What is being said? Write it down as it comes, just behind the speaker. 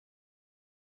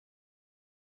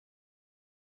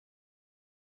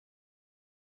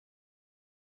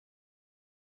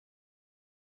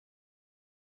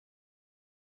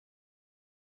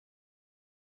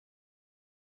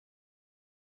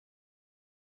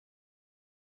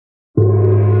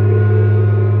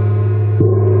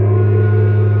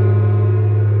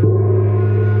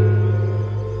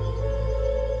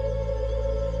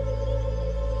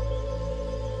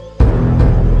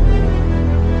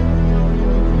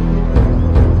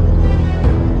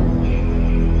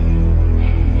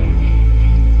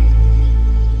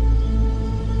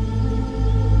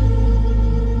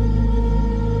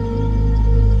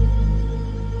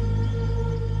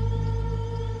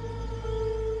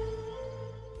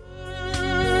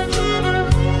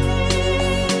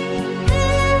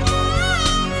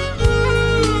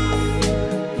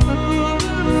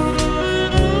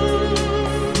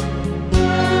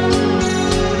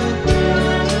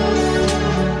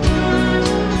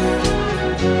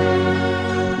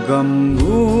gam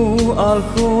gu al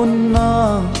khôn na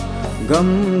gam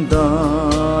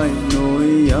dai noi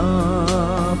ya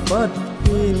pat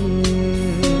hin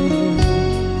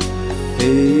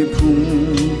te phung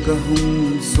ka hum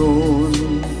son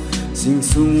sing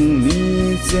sung ni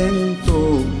chen to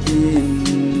tin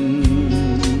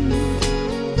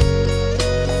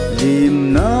lim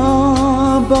na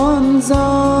ban za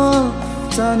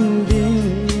chan ding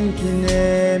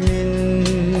kinemin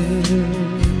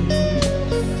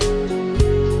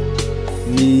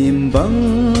nim bang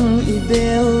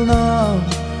ibel na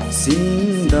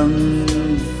sing dang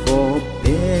kop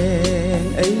en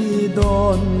ai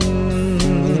don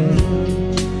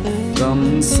gam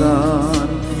san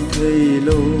thei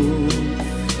lo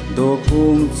do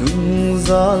khung chung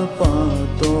zal pa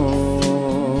to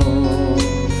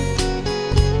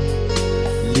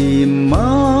lim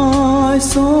mai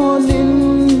so lim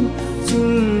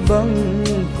chul bang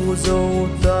ku zo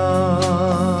ta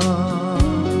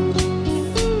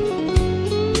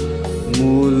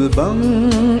mul bang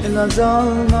ela zal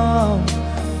na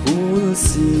ul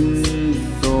sin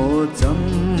to cham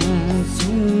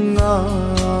sunga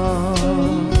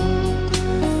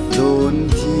don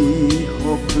thi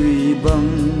ho kui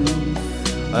bang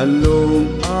alom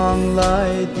ang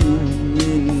lai tin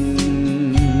min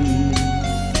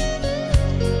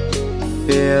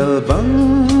bel bang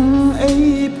ai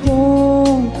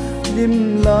phong lim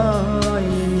lai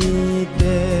ni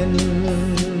ten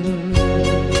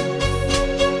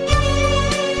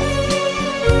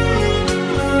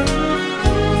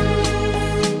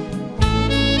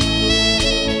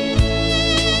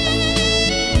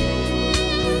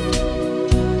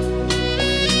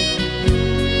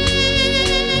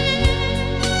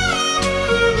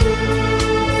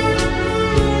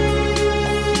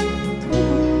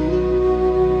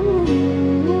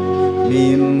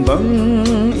mìm băng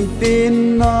ipin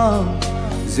na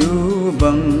du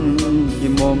băng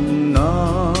imom na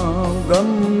gam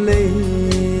lê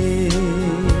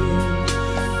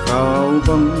khao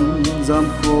băng giam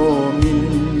khô min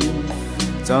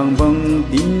chàng băng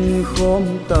tin khom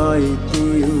tai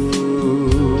tiêu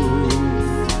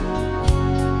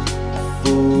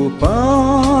phù pa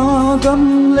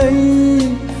gam lê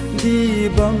đi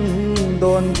băng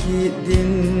đòn khi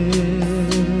din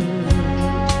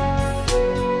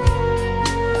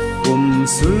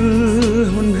sul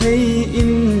hun hay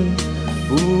in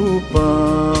upa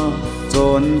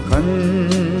chọn khăn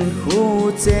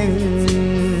khô cheng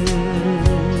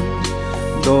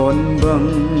đòn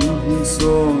bằng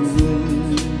song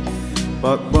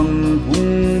bạc bằng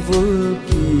hung vơ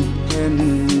kỳ hen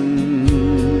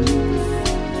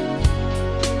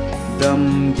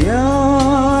đầm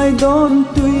đai đón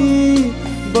tuy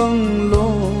bằng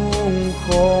lông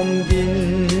khom din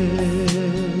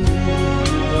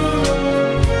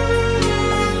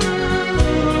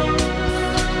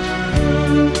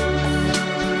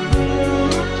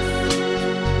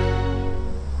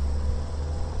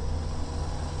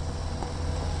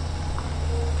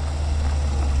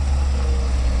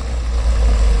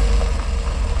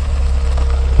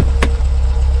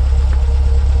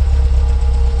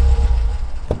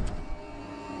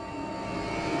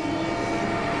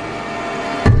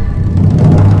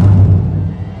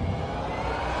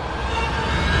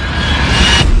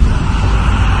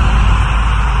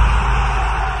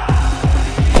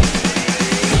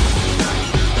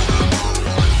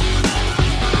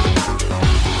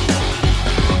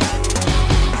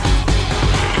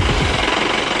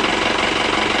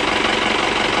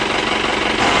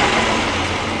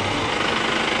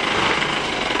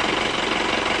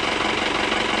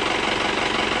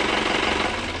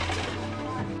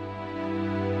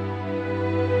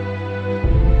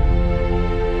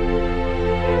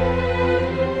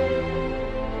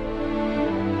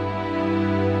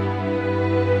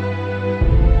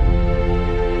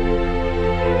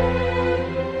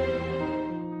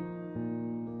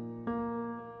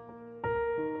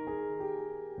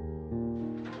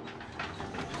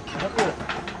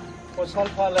sal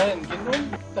pha la hen kin un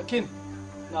takin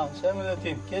nào xem là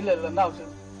tin cái là nào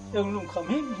em lùng kham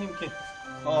him kin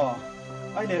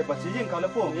ai để bà chỉ riêng cả lớp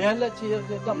phố ya la chi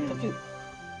dam takin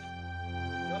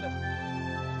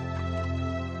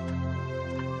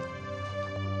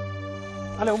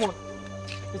alo mo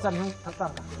isan hang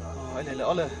thak ai để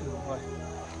lỡ rồi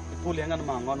pu liang ăn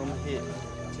mà ngon không hi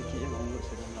chỉ kỹ mà không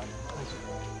sử dụng lại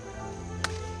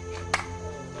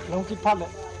long kit pha le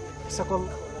sakol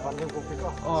van le ko pika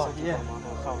yeah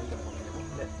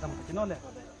để tầm cái nó này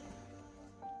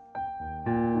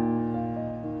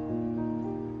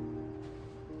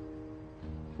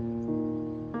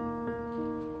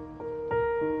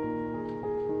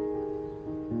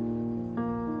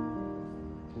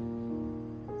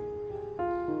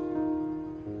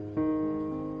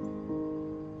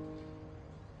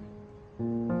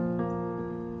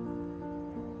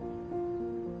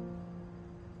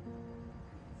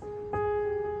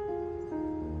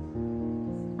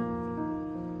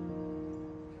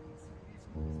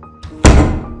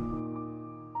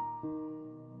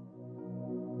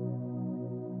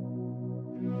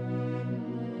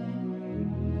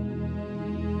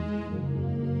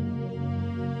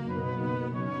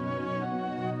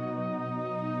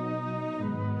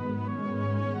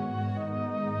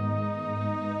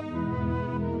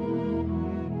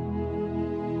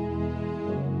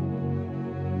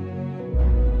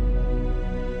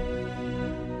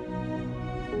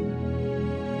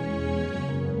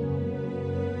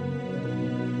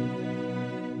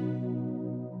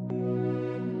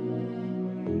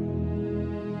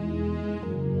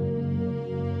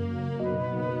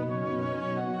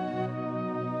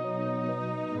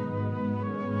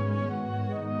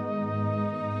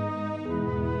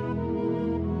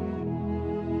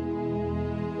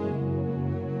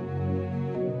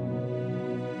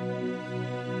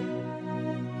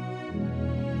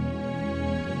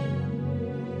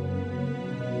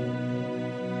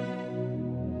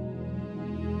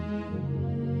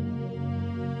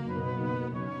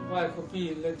vai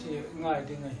copy le chi ngai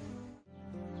ding ai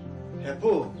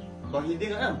Hepo, bang hindi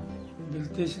ka am.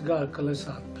 biltis gal kala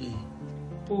sapi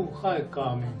pu khai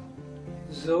kamen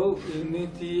zo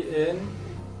unity and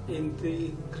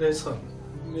integration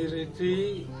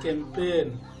military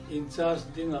campaign in charge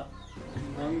dinga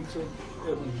nang chu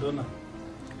dona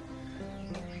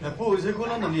Hepo, ko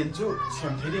lang nang yan chu.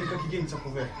 Siyam thirin ka kiging sa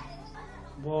kuwe.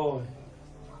 boy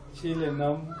chile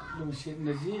nam lung sin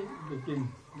na ji bikin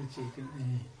le chi tin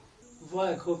ni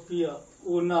vai copy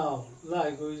una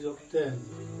lai go jok ten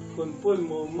kun pul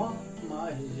mo ma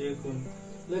hi je kun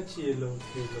le chi lo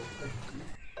ke lo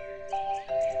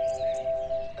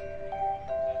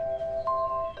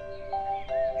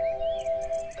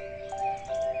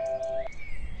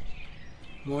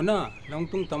Mona, long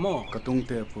tung tamo. Katung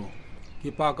te po.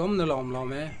 Kipagam na lom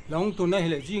me. Long tu na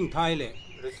hile jing thai le.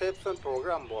 Reception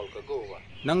program bol ka go wa.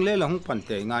 Nang le long pan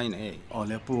te ngai ne.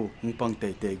 Ole po, ng pang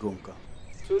te gong ka.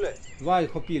 Chule. Vai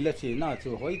copy le chi na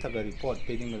chu hoi tha ga report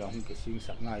pe ding la hung ke sing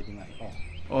sak ngai ding ai.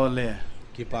 Ole.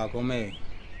 Kipagam me.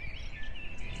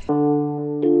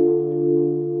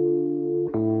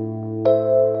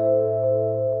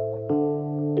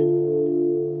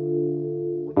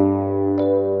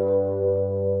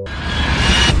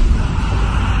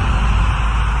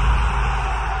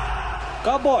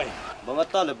 Cowboy,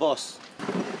 bangata le boss.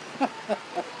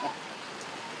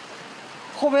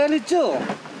 Không phải chứ,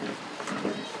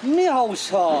 mi hậu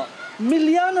sợ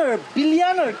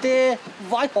billionaire te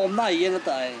vài hôm nay yên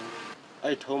tại.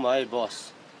 I told my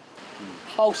boss.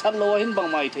 Hậu sợ lo hin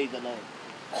bằng mày thấy đó.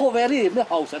 Không phải mi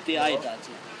hậu sợ te ai đã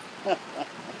chứ.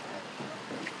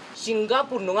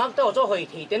 Singapore nung ang tao cho hồi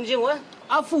thì tiền riêng quá,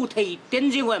 phụ thì tiền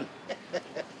riêng quá.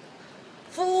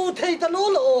 Phụ thấy ta lố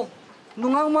lộ,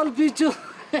 nung ang mal pi chứ.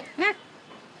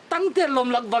 Tăng tiền lom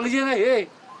lạc bằng riêng ấy.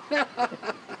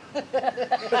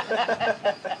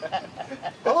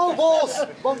 Hello, boss.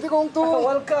 Bang Tigong tu.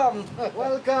 Welcome.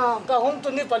 Welcome. Cả hôm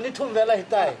tuần này pan đi thum về lại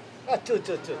tại. Chu.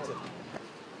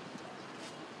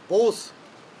 Boss,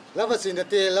 lava sin the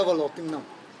te lava lotting nam.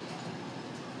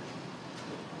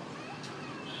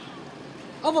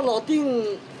 Ava lo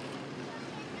ting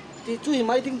thì chui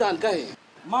máy ting đàn cái.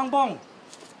 Mang bong.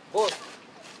 Boss.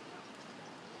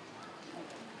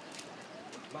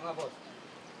 Banga boss.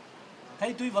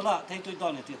 Thấy tôi vào là thấy tôi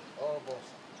toàn này tiền. Oh boss.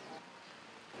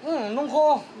 Nung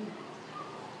kho.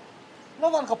 Nó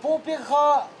vẫn có phố biết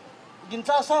kho. Gìn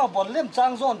cha sang bọn liêm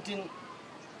trang zon tin.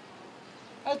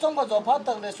 Ai trong bà gió phát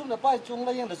tầng để xuống để bay chung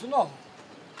lấy yên để xuống nó.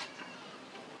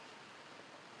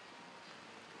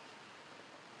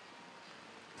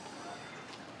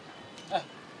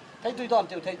 Thấy tôi toàn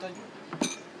tiểu thấy tôi.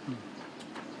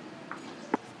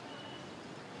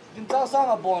 Gìn cha sang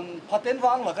ở bọn phát tên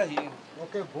vang là cái gì?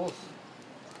 Okay, boss.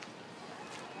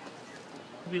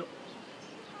 Biểu.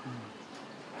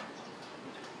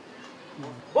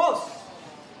 Boss.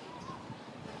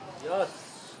 Yes.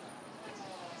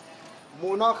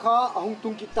 Muna kha ahung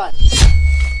tung kitai.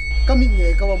 Kami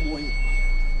nge kawa muhi.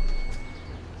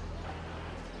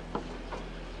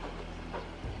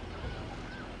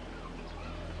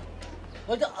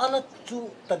 Nói cho anh là chú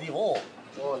ta đi vô.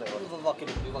 Ole. Vâng, cái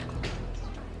đi vâng.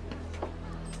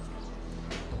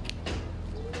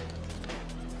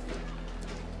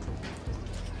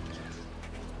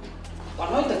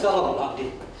 Bạn nói ta cho nó làm đi.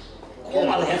 Không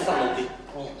mà là hết sao đi.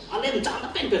 Anh em chẳng nó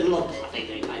tên lột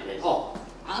đây này.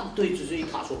 Anh tôi chỉ suy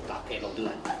khá số cả cái lột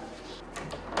này.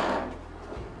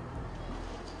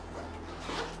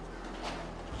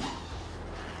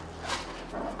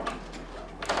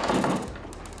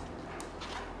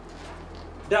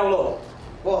 Đeo lộ.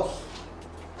 Boss.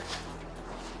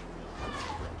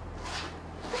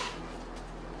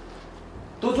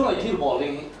 Tôi cho mày thi bỏ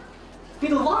lên.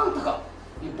 Cái đồ vang thật cả.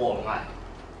 Đi bỏ ngay.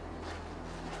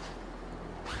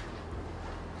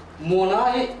 Mùa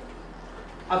này,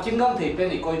 kim ngân thì bên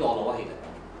này coi đỏ là vậy đấy.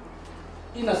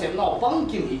 In là xem nào băng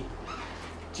kim hi,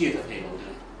 chia thật thế rồi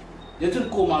đấy. Giờ chúng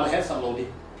cô mà là hết sao rồi đi.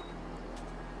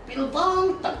 Bên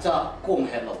băng tất cả cô mà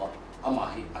hết rồi à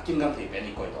mà hi, kim ngân thì bên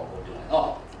này coi đỏ rồi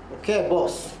đấy. Okay,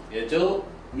 boss. Giờ chú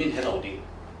mình hết rồi đi.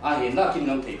 Hiện là kim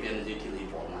ngân thì bên này thì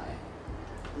bỏ ngay.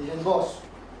 Ian boss.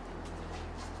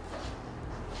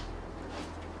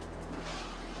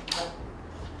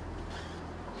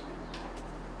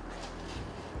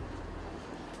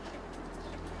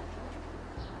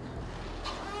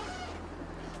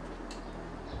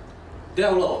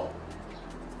 Đeo lộ.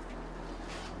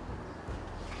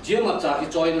 Chỉ mà trả cái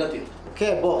join là tiền.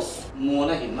 Okay, boss. Mua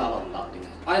nó hiện nào làm tiền.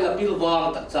 Ai là bill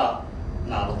vang tất trả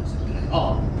nào làm sự này.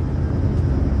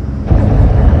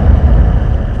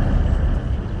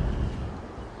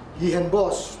 Ian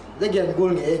boss. Lagyan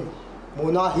gul ngayon.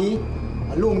 Muna hi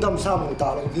lung dam sa mo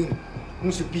ta lo ding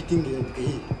mung su piting ge ke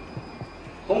hi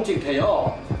không chịu thấy ó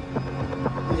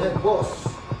yeah boss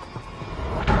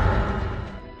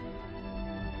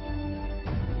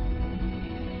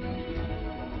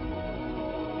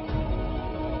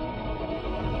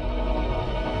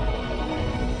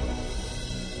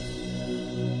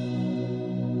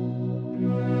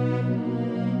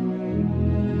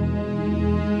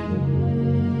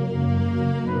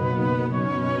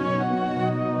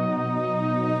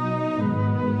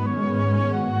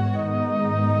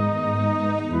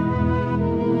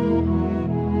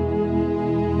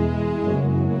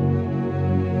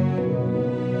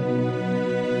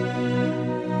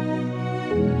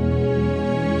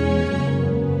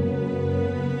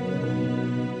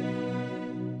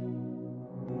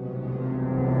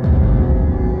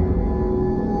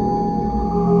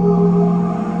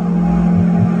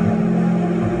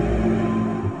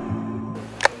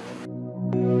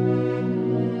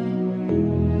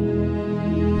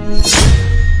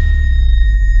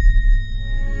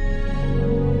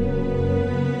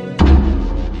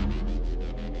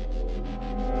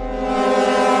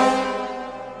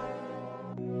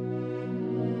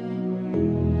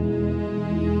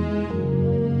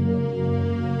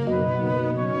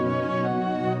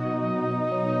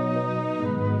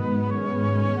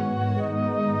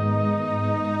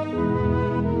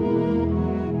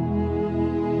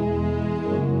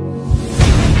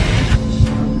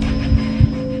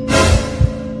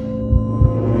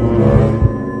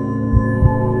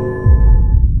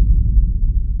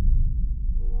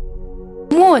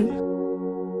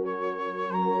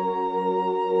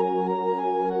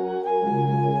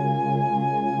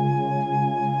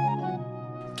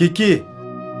Kiki.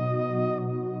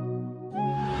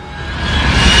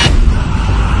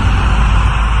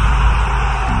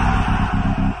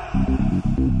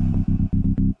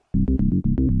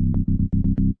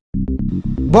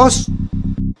 Boss.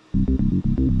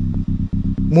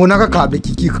 Mona ka kabe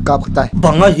Kiki ka kap kata.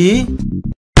 Banga hi.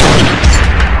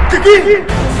 Kiki.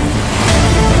 Kiki.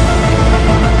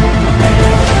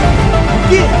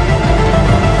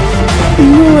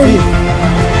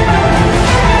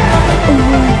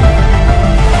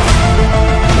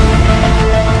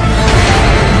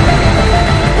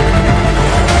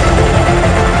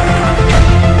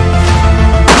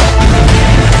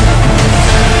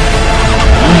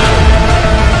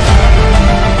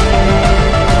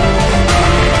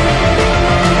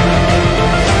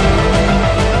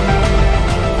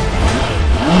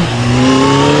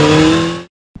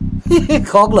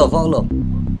 Khó lắm.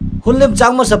 Hôn lem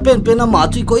trắng mà sập bên mà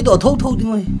truy cối đỏ thâu đi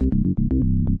mày.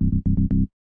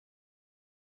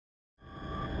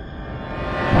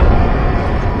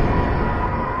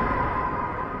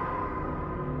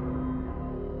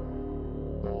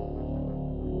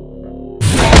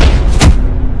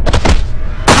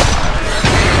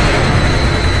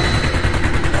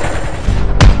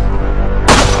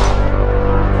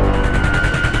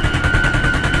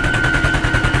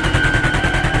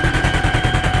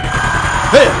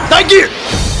 Hey, thank you.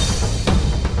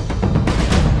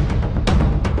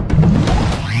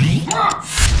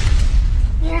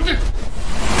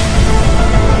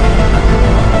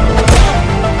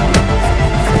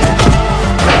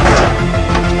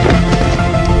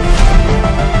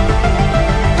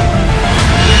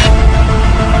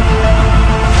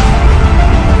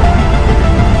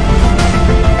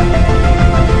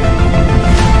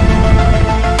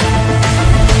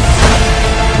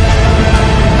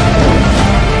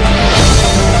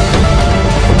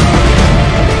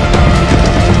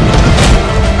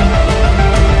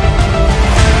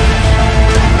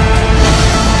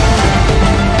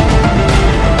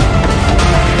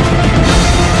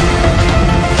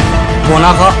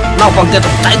 Mona ka, nào bằng tiền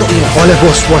chạy đội đi. Oleh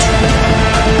boss.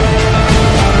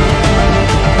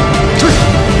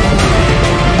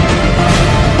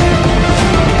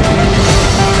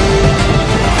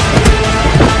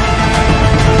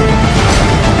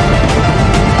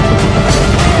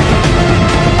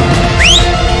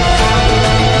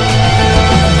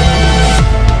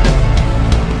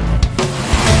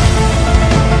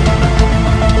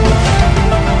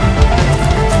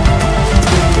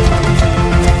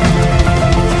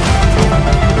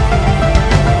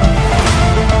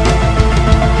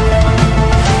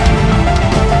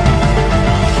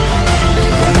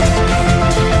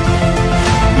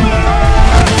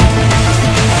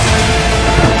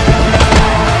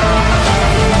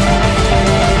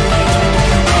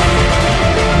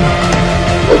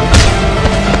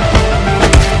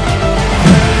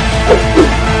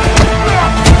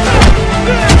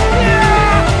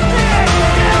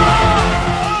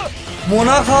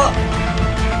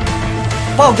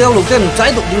 bao đeo lục tên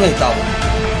trái đục như ngày tàu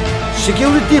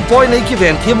security point này cái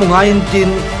vẹn thêm một ngày in tin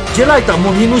chỉ lại tầm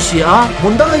một hinu xia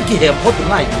muốn đăng cái hẻm hot một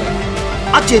ngày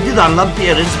à chỉ đi đàn làm pi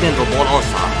arrangement rồi bỏ ở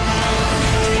xa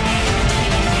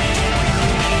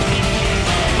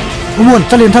Umon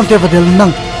chalin tham te padel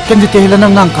nang kendi te hila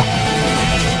nang ka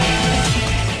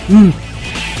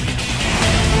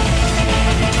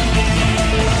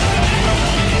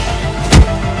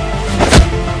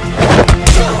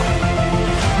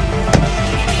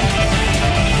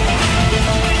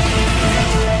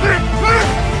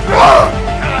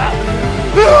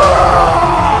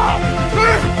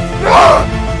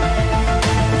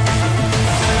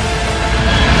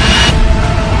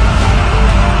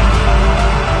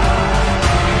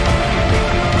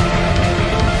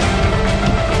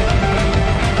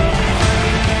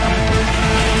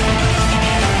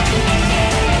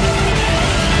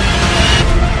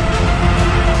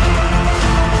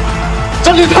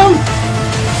Liên thông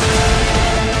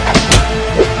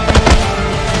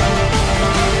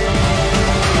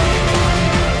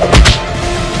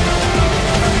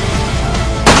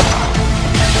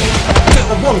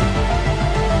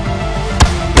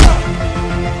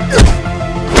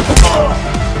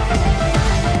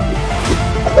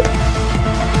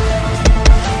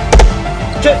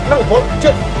chết năng phốt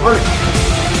chết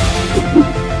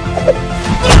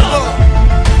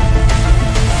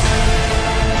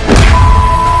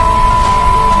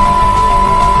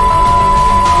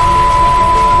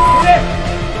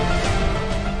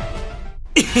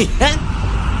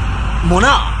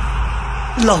Mona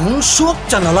là hung suốt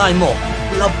chân lại mò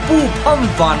là bu pham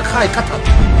vàn khai cắt thật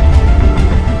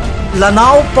là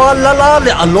nào pa la la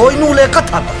le aloi nu le cắt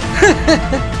thật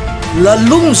là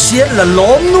lung xiết là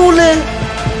lom nu le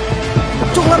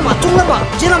chung lắm mà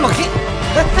chỉ là mà khi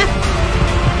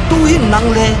tu hin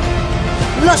năng le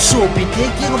là số bị thế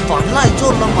kia nó vàn lại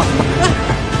cho lắm mà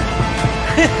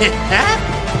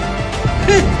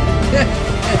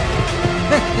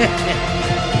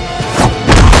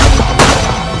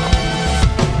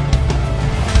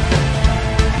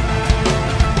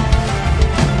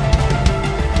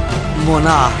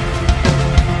Mona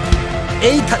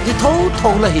ấy thật đi thấu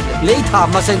thấu là hiện lấy thà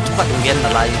mà sen thu hoạch nghiền là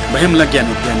lại Bahem là ghen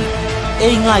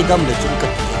ấy ngay đâm để chúng cất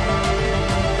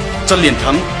Cho liền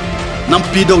thắng Nam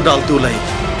pi đâu đào tu lấy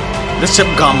Để xếp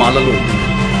gà mà là lỗi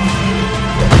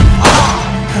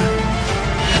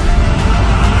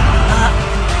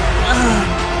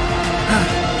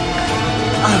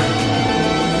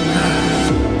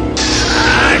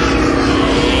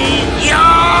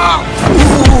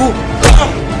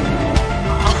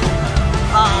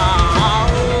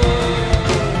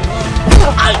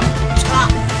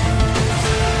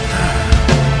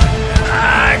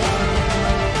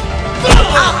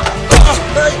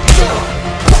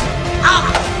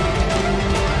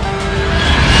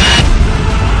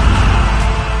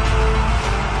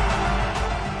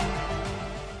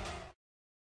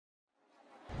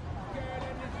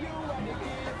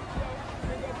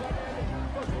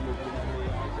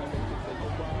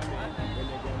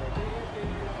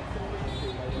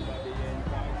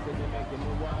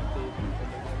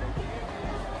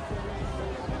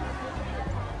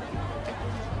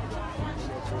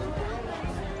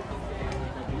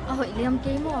hội liêm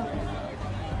ký một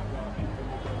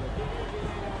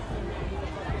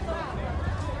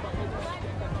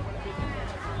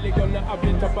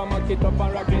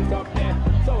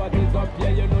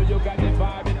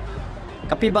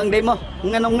Kapi bang demo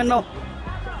ngano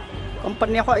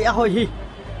company ako ahoy hi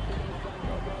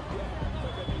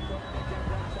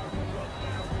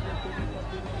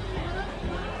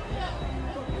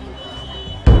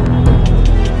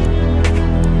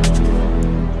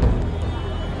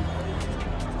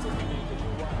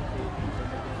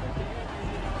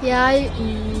Yai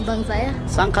bang saya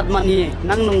sangkat mani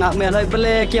nang nunga meloi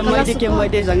bele kiam mai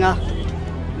di zanga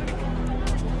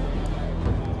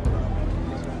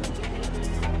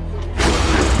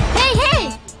hey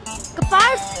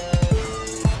kepars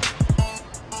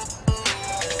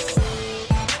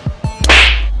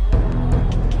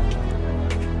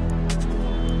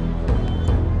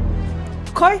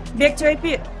khoi bek choi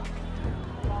pi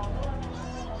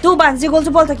tu ban ji gol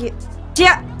bol taki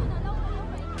chia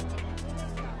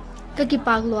kaki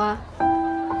paglua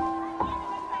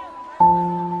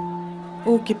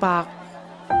okay pak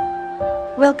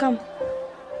welcome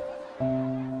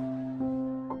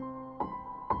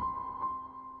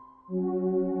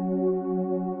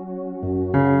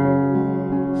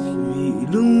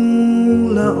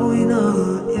lung là ôi na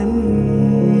em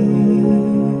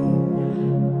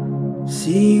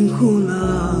xin khu la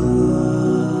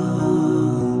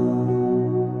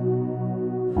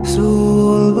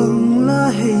sol bang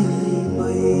la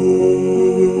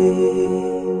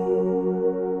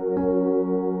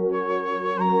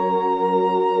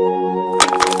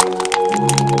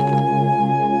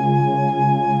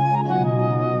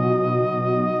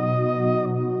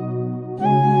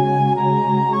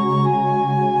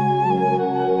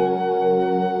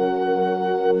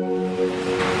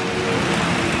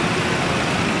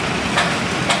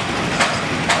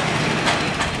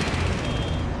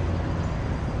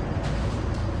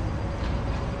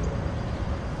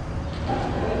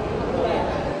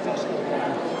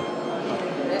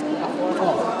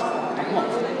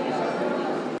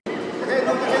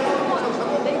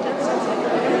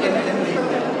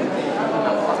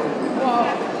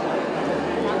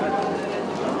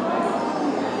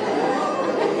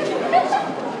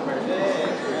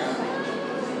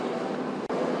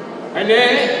Ai lê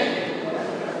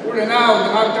u le nào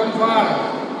ngam chăm pha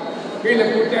khi là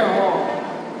u te ho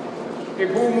e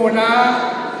pu mo na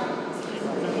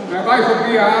vai ko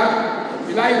pia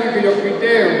ilai ni yo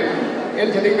piteo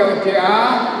el thading ka tia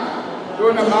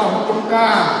tu na ma hukum ka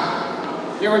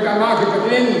yo ta ma ki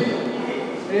patin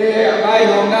e ai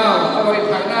ho nàoเอาไป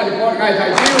ถ่ายหน้าที่พอดใครถ่าย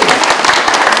ชิว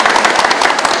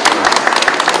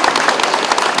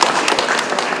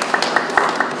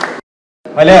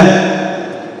ไปเลย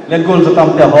เล่นกอล์ฟสตัม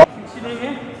เตะหอ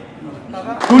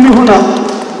ตุนี่หุ่นอ่ะ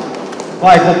ไฟ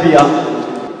คอปีอ่ะ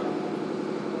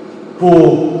ผู้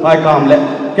ไฟกามเละ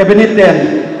แกเป็นนิดเด่น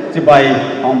จะไป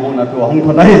ห้องบุญนะตัวห้องท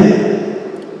นได้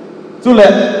สุดเล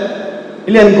ย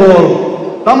เล่นกอล์ฟ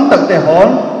ตั้มตักเตะหอน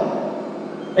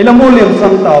ไอ้ละโมเลียมสั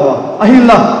งตาวะอาหิ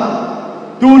ละ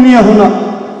ตุนี่หุ่นอ่ะ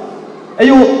อา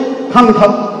ยุขังทั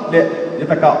บเละจะ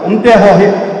ตะกะเตะหอหิ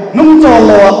นุ่มจอ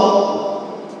ลัว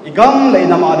igam lei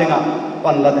nama adenga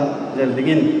panla jel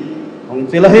dingin ong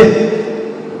silahi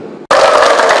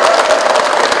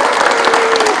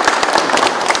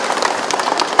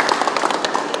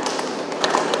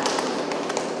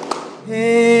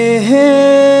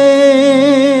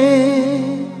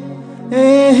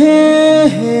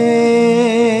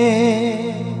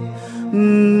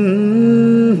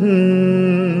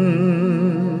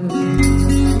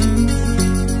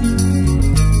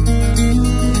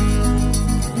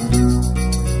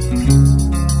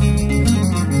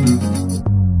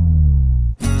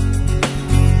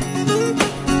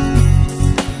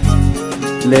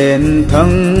lên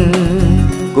thăng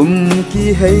cùng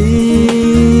kỳ hay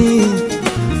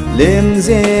lên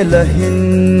dê là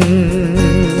hình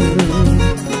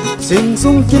sinh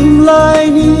sung kim lai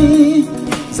ni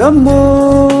dám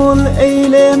môn ấy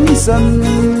lên sân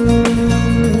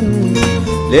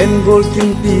lên gol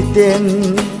kim pi tên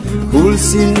khul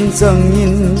xin chẳng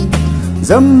nhìn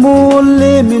dám môn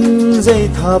lê min dây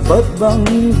tha bắt băng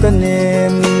căn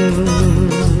em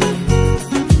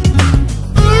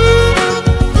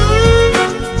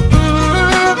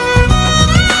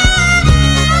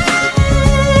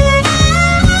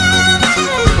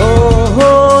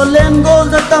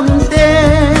tâm tê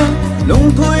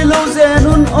lung thui lâu dè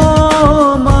nun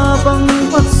o mà băng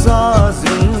phát xa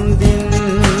rừng din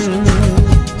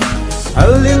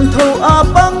alin thâu a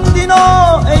băng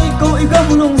dino ai câu i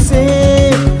gam lung se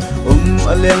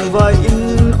aleng vai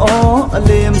in o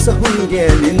alem sa hun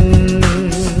gelin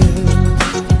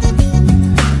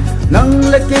nang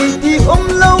la kei ti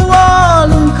lawa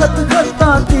lung khat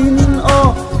ta tin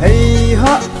o hey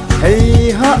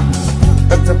ha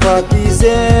tak chapati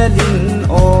zelin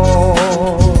o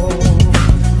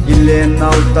ilen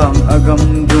nau tang agam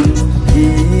dum hi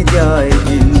dai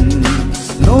in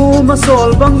no ma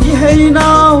sol bang hi hey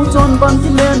nau chon ban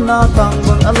ilen na tang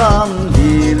bang alam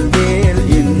dil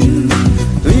in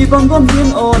tui bang gom din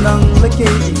o nang la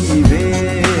ke ve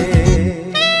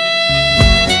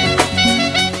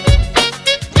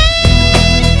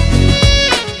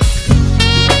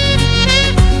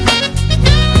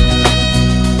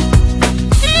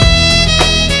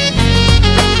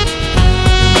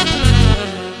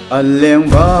aleng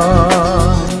ba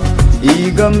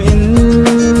igam in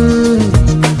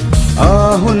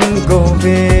ahun go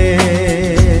ve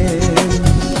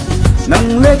nang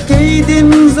le kei din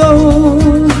zo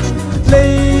le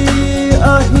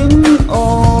ahin o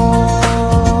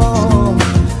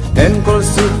en kol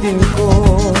sutin ko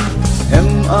em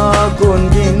a kon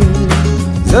din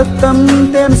zatam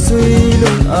ten sui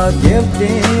lung a tiep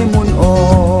te mun o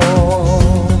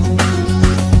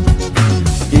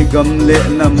gam lệ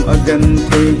nằm ở gần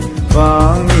thầy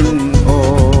vang in o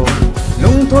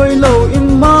lung thôi lâu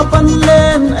in ma pan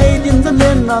lên ai tin dẫn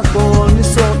lên na cô ni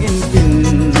so in tin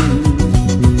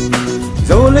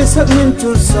dấu lấy sắc nên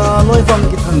chul xa lối vang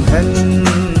cái thằng hen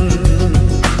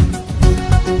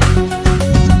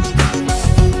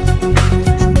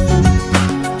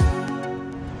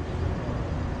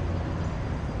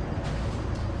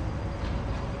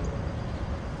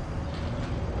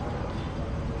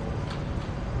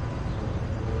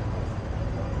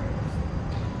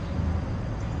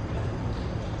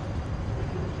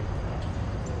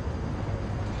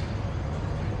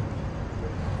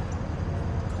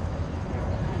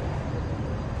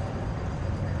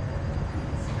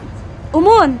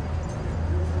Umun,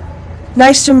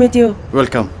 nice to meet you.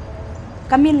 Welcome.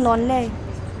 Kamin lonle.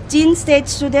 Chin State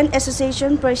Student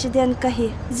Association President kahi.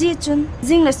 Ji chun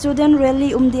jing la student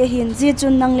rally dia hin. Ji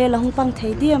chun nang le lahung pang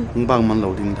thei diam. Hung bang man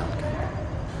lo ding dan.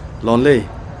 Lonle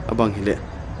abang hile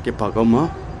ke pagoma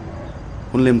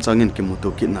hun lem changin ke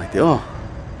mutu kit nai te o.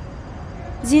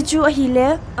 Ji chu a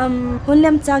hile hun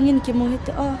lem changin ke mo hit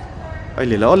o. Ai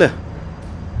le la ole.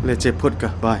 Le che phut ka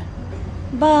bye.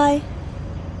 Bye.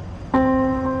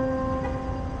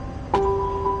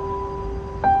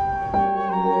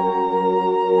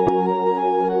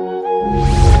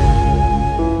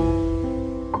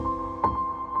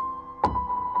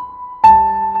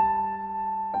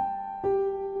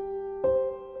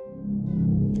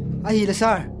 Ahi la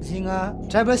sir, zinga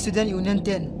Tribal Student Union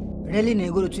 10 rally ne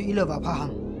guru chu ilova phaham.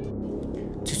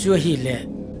 Chuchu hi le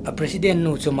a president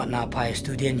nu chu mat na phai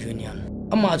student union.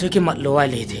 Ama chu ki mat lowai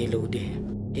le the lo de.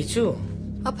 Ichu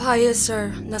Apaya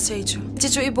sir, na say chu.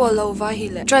 Chichu ibol lo va hi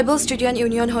le. Tribal Student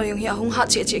Union ho yung hi ahung ha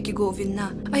che ki govin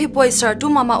na. Ahi boy sir, tu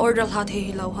mama order ha the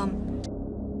hi lo ham.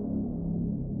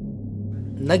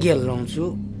 Nagyal long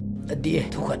chu adi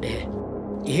thuka de.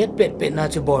 I het pet na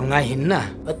chu bol ngai hin na.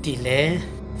 Ati le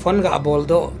phone ga bol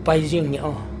do pai jing ni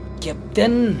o.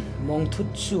 Captain mong thut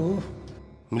chu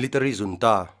military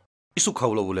junta isu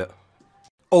khawlo bule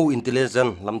o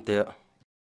intelligent lamte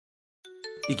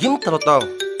igim tarataw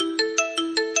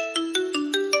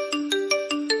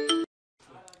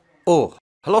oh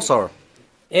hello sir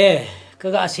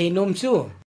kaga se nom chu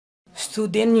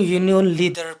student union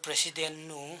leader president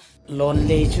nu lon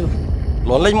le chu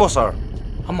lon le mo sir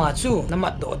ama chu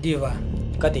namat do diwa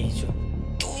ka de chu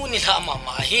tu ni la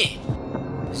mama hi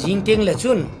jingteng le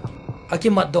chun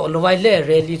akimat do lowai le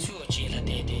rally chu chi la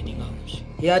de de ni ngam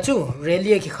ya chu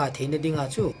rally ki kha the ne dinga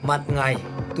chu mat ngai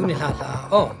tu ni la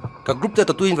o ka group te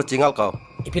tu in va chingal ka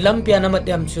ipilam pia na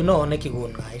matyam chu no na ki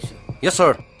gun ngai chu yes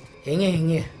sir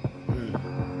henge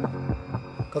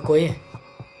ka koi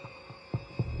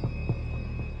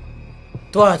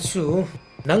to chu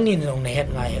nang nin rong ne het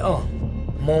ngai o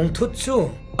mong thut chu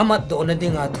amat do na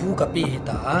dinga thu ka pi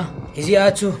ta izia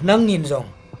chu nang nin rong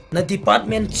na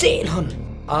department chel hon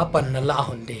apan na la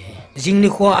hon de jingni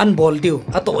khwa an bol diu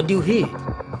ato diu hi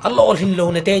alol hin lo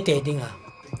na te te dinga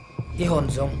I hon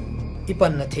zong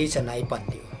ipan na thei chana ipan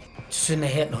diu sune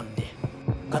het hon de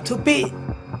athupi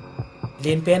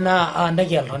len pe na a na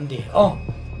gel hon de oh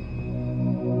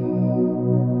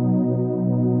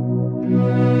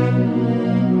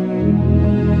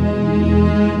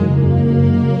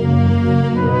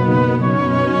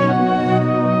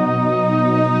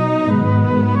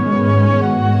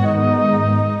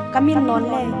Kamin non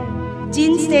le.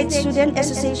 Jin State Student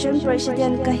Association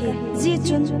President kahi. Ji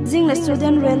chun jing la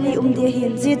student rally dia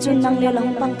hin. Ji chun nang le lang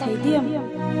pang thai diam.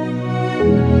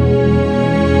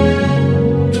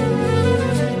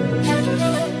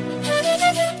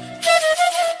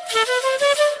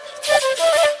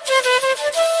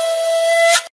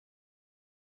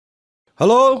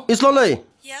 hello it's Lonely.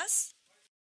 Yes.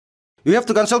 You have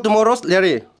to cancel tomorrow's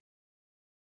Larry.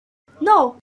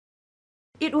 No.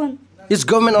 It won't. It's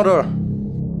government order.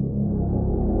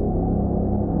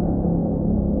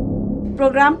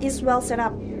 Program is well set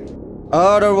up.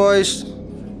 Otherwise,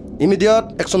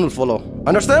 immediate action will follow.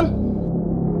 Understand?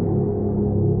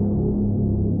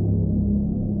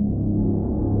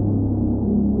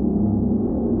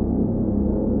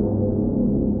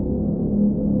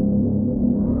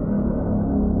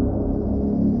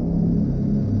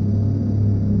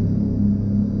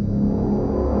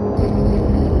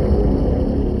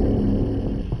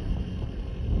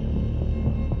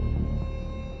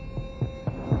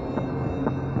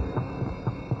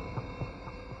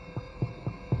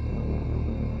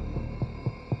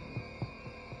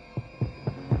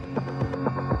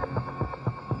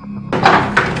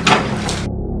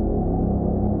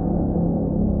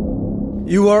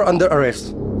 You are under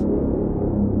arrest.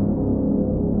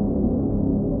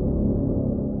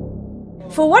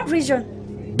 For what reason?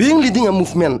 Being leading a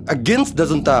movement against the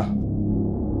junta.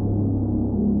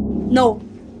 No.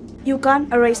 You can't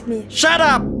arrest me. Shut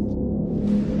up!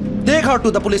 Take her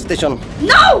to the police station.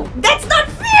 No! That's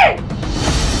not fair!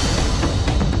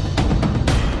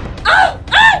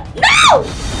 No!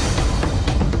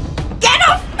 Get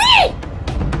off me!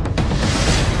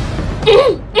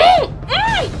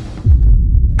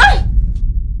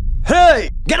 Hey!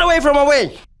 Get away from my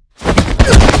way!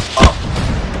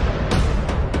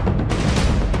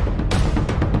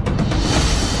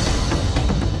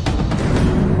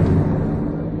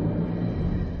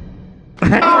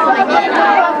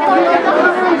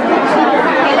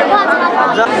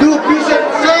 Do peace and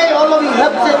say all of you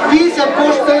have said peace and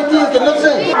prosperity is the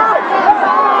lesson.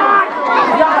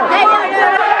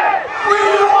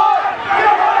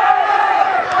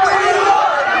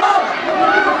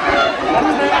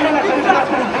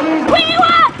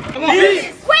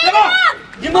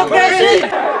 Democracy!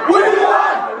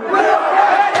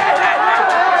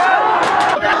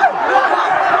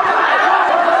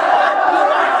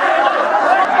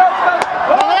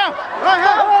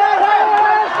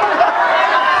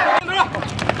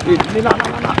 Ni nak.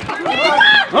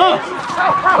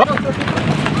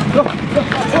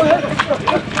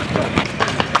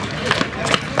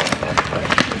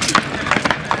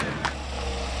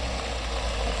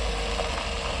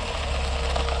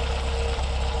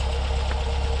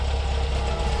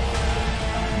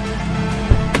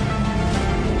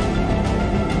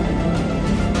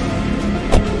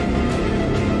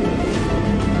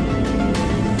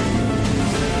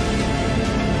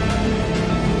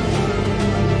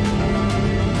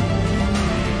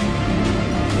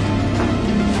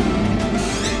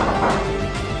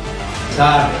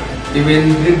 Sir, di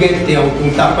ben brigade tiyaw kung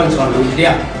tapan sa loob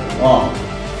dia. Oh.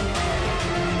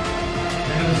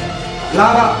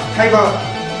 Lava, Taiba.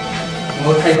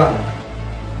 Oh, Taiba.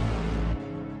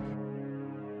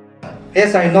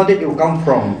 Yes, I know that you come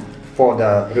from for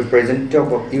the representative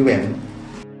of UN,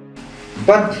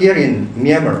 but here in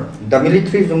Myanmar, the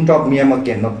military junta of Myanmar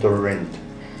cannot tolerate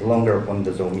longer on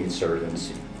the zombie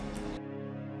insurgency.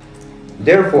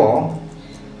 Therefore,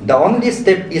 the only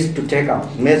step is to take a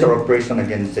major operation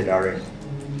against ZRA.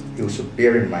 You should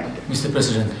bear in mind. Mr.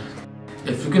 President,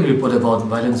 a frequent report about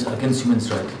violence against human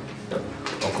rights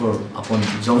occur upon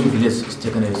Zombie village is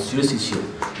taken a serious issue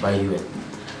by UN,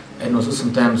 and also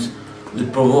sometimes will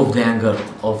provoke the anger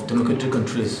of democratic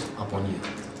countries upon you,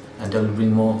 and that will bring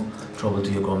more trouble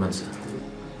to your government, sir.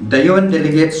 The UN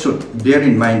delegates should bear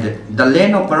in mind that the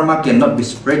land of Burma cannot be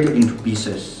spread into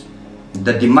pieces.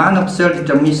 The demand of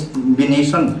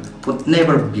self-determination would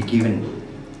never be given.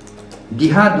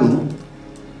 Dihadu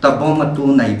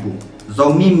tabomatu naibu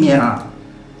zomi mia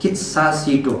kitsa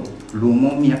sito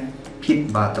lumo mia pit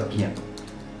batapia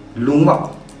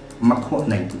lungwa makho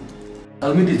naibu.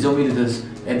 I'll meet the zombie leaders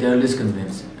at their earliest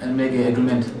convenience and make an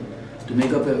agreement to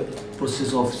make up a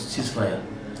process of ceasefire.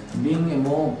 Being a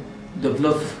more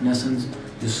developed nation,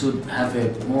 you should have a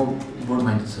more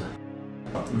broad-minded, sir.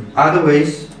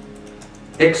 Otherwise,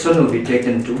 action will be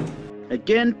taken to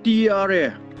again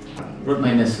TRA.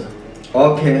 Broad-minded, sir.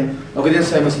 Okay. Okay, then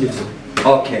I must leave, sir.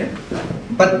 Okay.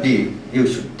 But you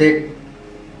should take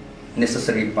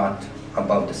necessary part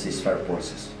about the ceasefire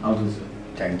process. I'll do, sir.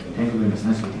 Thank you. Thank you very much.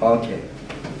 Nice meeting you. Okay.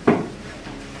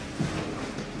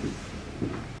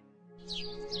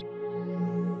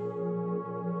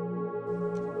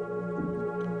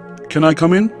 Can I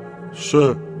come in?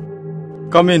 Sir.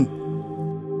 Come in.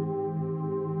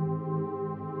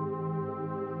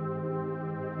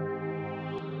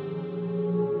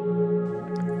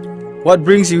 What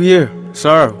brings you here,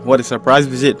 sir? What a surprise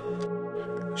visit.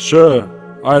 Sir,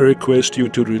 I request you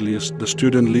to release the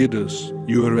student leaders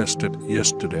you arrested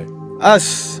yesterday.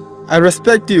 I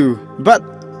respect you, but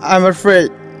I'm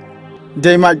afraid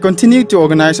they might continue to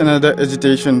organize another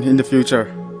agitation in the future.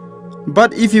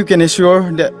 But if you can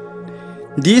assure that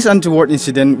this untoward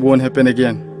incident won't happen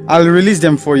again, I'll release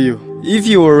them for you, if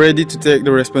you are ready to take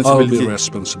the responsibility. I'll be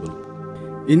responsible.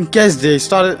 In case they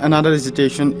started another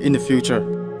agitation in the future,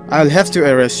 I'll have to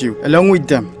arrest you, along with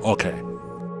them. Okay.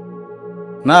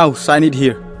 Now, sign it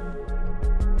here.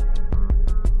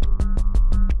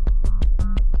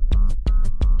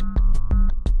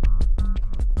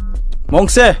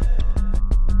 Mongse!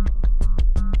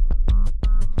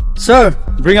 Sir!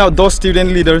 Bring out those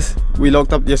student leaders we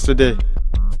locked up yesterday.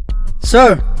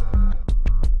 Sir!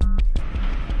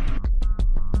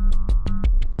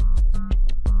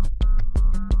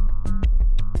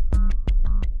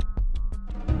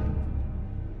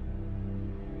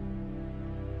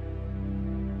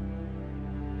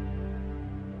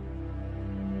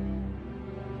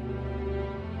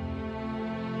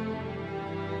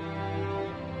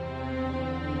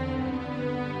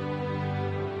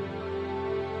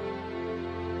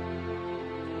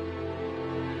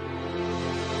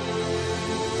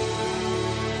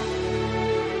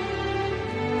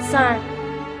 Sir,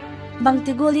 bang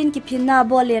tigulin ki phinna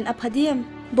bolen aphadiem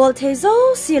bol theizo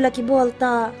si laki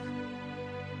bolta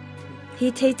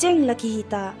hi theicheng laki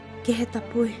hita ki heta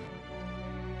pui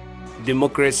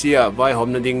Demokrasia vai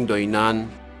homnading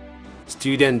doinan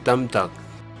student tamtak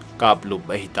kaplup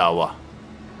ahitawa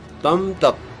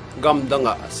tamtak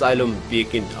gamdanga asylum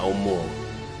pikin aumo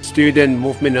student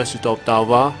movement asutop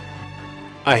tawa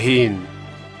ahin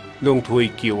lungthui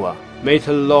kiwa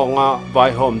meithalonga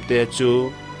vai hom te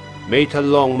chu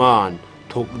meithalong man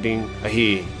thukding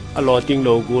ahi aloting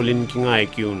logulin kingai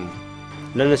kyun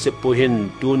lana se puhin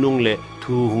tunung le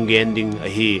thu hungending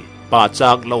ahi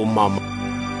pachak lo mama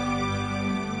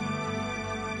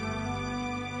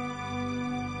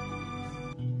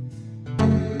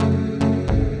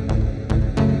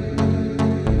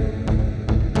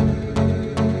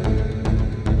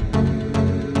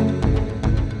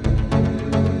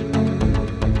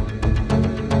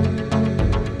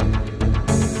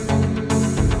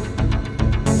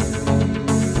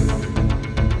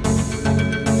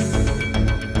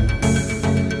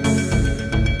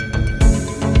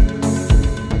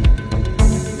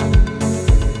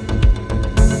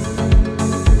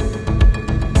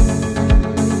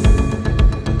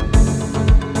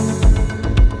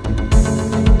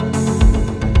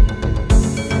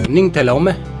ning te lo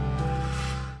me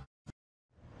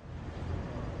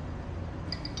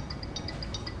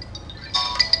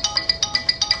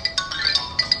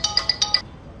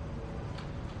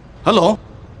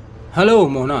hello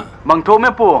mona bang tho me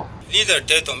pu leader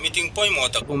te to meeting point mo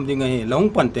tak ding ai long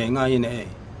pan te nga in e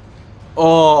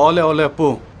ole pu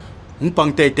hung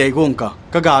pang te gong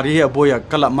ka gari a boya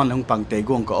kala man hung pang te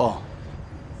gong ka o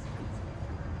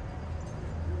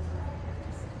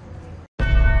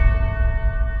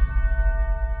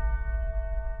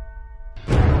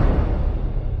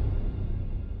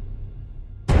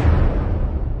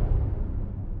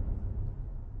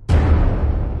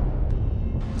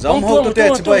Zam ho tu te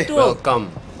chibai. Welcome.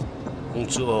 Hung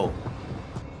chu ho.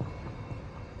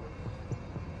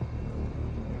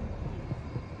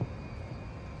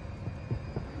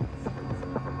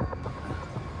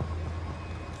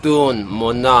 Tun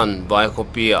monan vai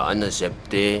copy ana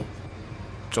septe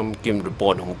chom kim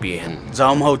report hung pi hen.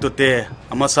 Zam ho tu te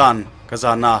amasan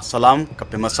kazana salam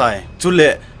kape masai chule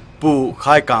pu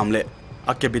khai kam le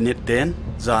a cabinet ten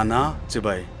zana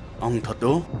chibai ong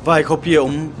thatu vai copy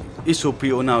isu pi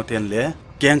onaw ten le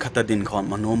keng khata din khon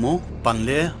manomo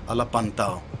panle ala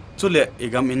pantao chule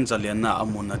igam in jalian na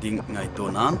amuna ding ngai to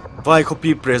nan vai copy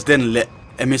president le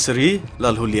emissary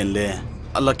lalhulian le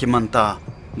ala kimanta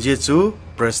jechu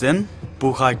president pu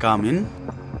khai kamin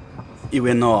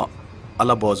iweno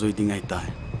ala bozui dingai tai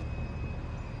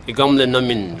Igam le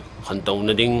namin khantaw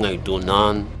na ding ngai tu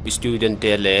nan student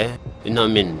te le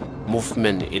inamin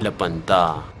movement ilapanta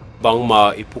bangma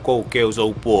ipuko keu zo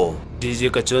po diji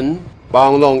ka chun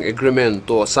banglong agreement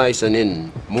to sai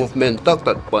sanin movement tak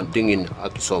tat panding in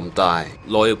at som tai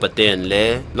loy paten le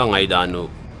langai danu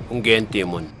ungen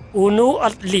timun unu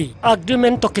atli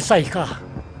agreement to kisai ka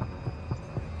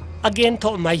again to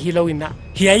mai hilowina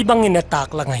hiai bangina tak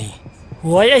langai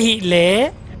huai a hi le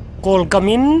kol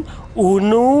kamin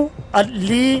unu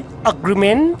atli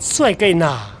agreement suai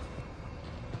kaina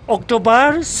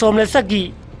October somle sagi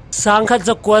sangkhat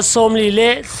zakwa somli le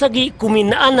sagi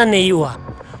kumin ana neiwa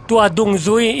tua dung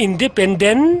zui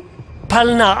independent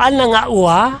phalna ananga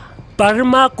wa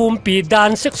parma kumpi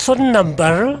dan section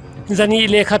number zani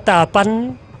le khata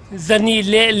pan zani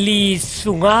le li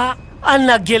sunga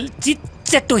anagel chit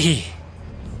chetuhi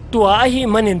tua hi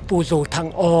manin puzo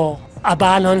thang o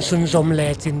abanon sunzom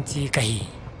le chinchi kahi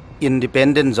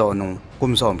Independent zone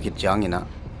kumsom kit jangina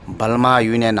balma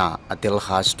yunena atel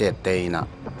kha state teina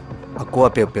akwa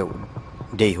pe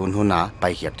dei hunhuna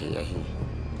pai hiat hi ahi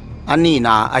ani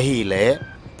na ahi le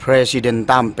president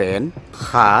tam pen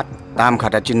khat tam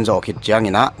khata chin zo khit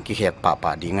jangina ki hek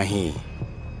pa dinga hi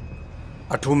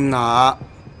athum na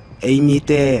eimi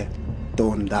te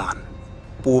ton dan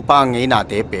pu pa ngei na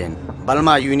te pen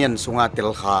balma union sunga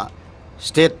tel kha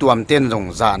state tuam ten rong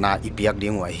za na ipiak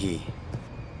ding wa hi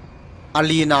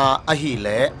alina ahi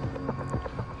le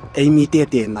eimi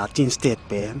te na chin state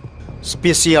pen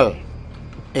special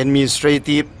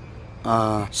administrative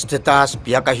status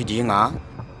piaka hidinga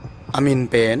amin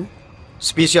pen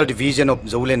special division of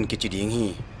zolen kichiding hi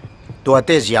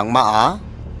tuate jiangma a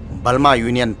balma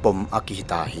union pom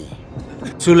akihita hi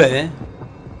chule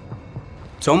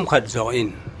chom khat zo in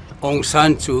ong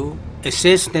san chu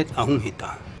assessment ahung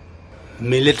hita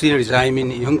military regime in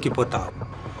yong ki pota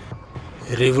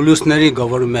revolutionary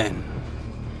government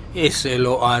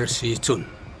SLORC chun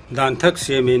dan thak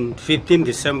semin 15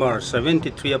 December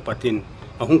 73 apatin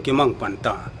ahung kimang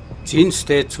panta chin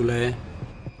state chule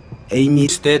eimi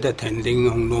state attending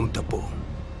hong nom tapo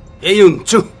eyun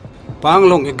chu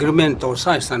panglong agreement to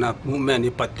sai sana movement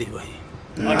ipatti wai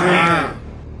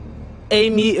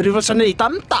eimi revolutionary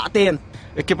tam ta ten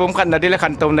kipum khan na dile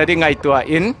khan to na di ngai tua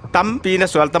in tam pi na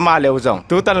swal tama leu jong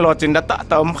tu tan lo chin da ta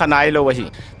tom khanai lo hi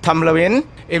tham lowin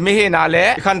emi hi na le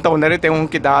khan to na ri teng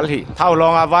ki dal hi thau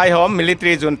long a vai hom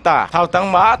military junta thau tang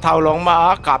ma thau long ma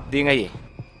kap ding ai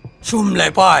sum le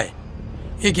pai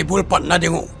ikipul pat na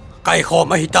dingu kai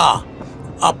khom a hita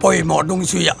apoi mo dung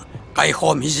suya kai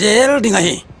khom hi zel ding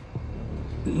ai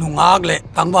nungak le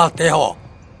tangwa te ho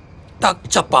tak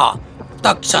chapa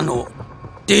tak chanu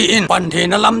ti in pan the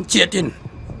na lam chiat in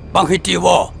bang hiti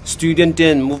wo student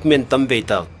ten movement tam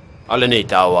veta alane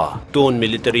tawa ton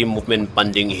military movement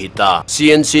panding hita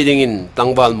CNC ding in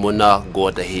tangwal mona go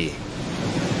ta hi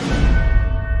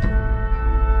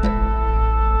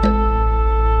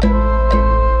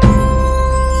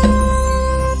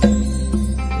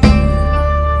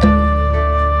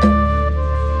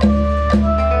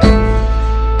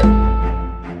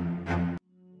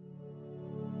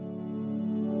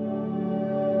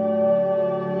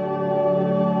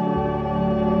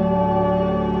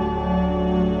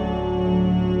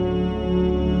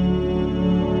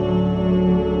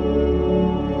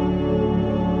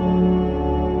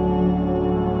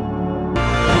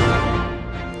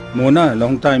Mona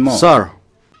long time mo. Sir.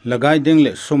 Lagay ding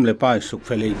le sum le pai suk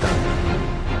felei ta.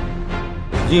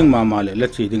 Jing mama le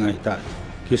chi ding ai ta.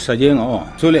 Ki sa jeng o.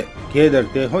 Chule keder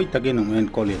te hoi takin men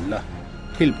kolin la.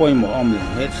 Thil poi mo om le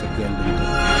het sa kel dum ta.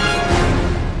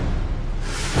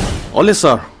 Ole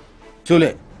sir. Chule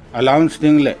allowance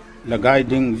ding le lagay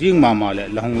ding jing mama le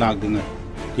lahong lag ding ai.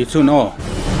 Ti chun o.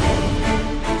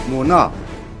 Mona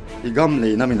igam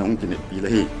le na minong tin pi le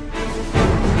hi.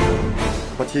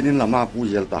 Pathinin lama pu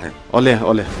yel ta hai.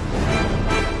 Ole.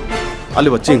 Ali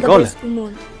baching ka ole.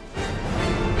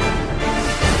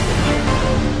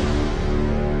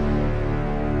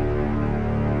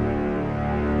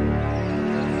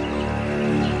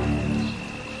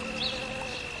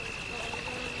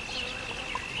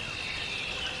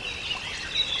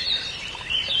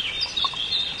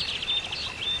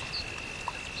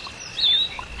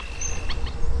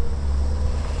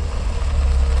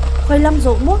 Khoi lam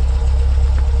zo mo.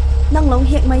 Nang long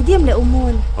hek mai diam le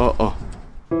umon.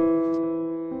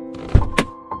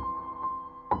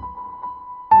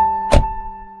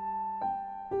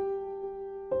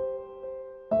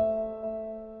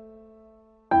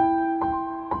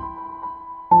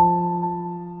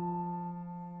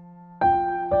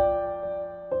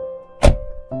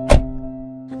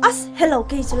 As hello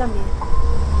ke chalami.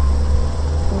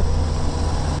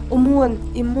 Umon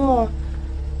imo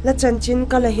la chanchin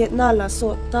kala het na la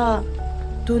so ta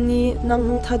tuni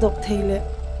nang thadok theile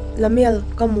lamel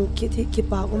kamu ki thi ki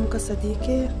pa ka sadi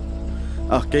ke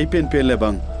Kei pen le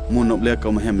bang munop le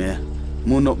kam heme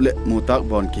munop le mutak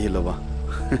bon ki lowa.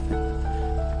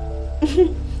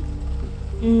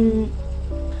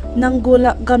 Nang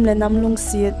gola gam le nam lung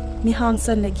siet mi hang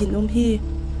san le gin hi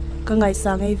ka ngai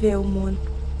sang ai ve umon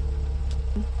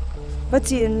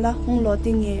bachi en la hung lo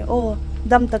ting e o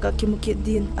dam taka kimukit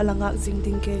din alanga jing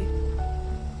ding ke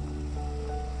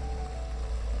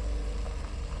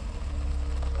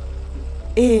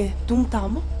tung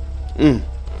tamo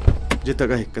Jita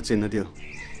kai kachin na dio.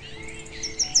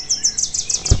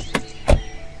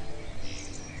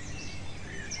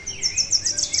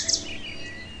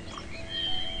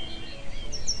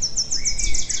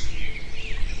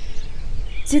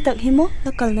 Jitak himo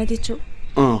lakal na di chu.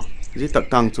 Jitak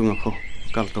tang chung ako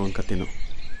kal ton katino.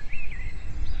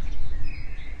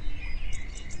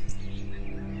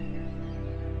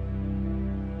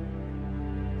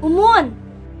 Umon.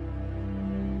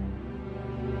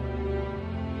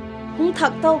 Hung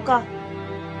thak tau ka.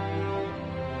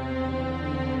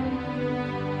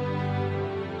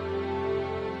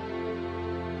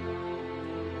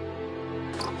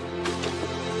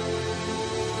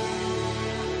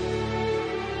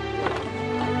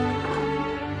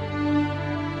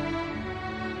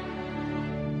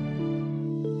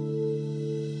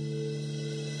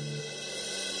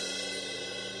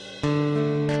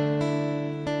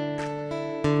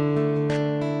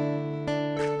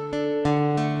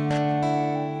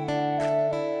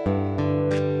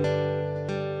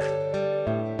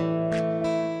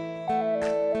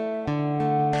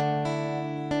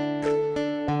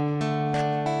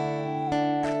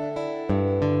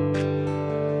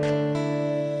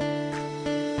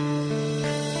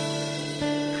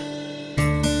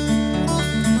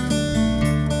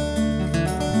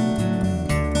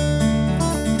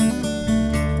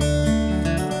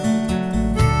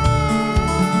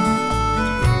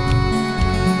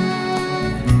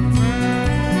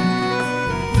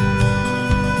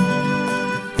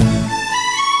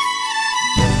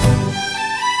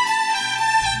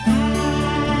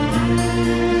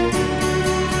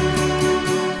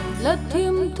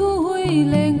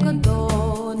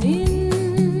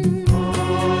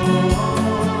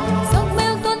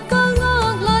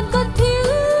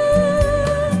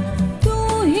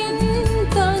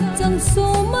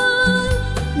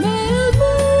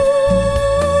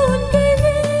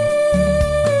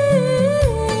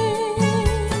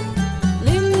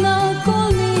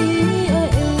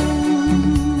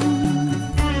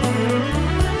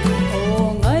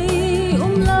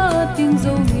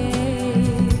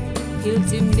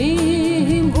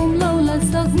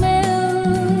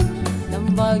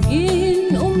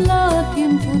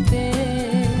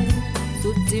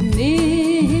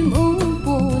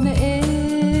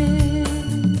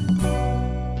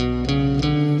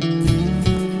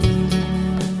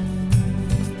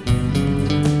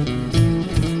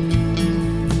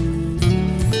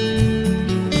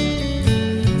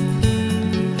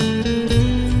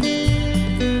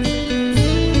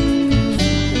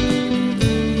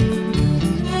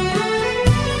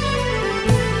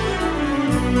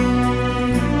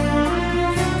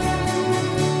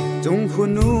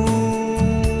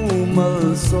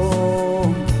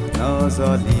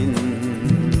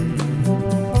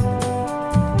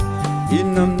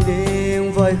 inam leng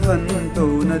vai khan to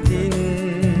na tin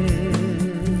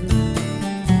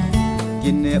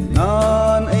kinep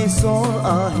nan ai sol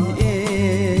a hi e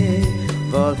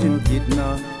val hin kit na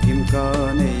kim ka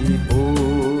nei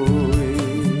oi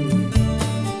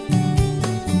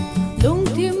lung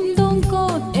tim dong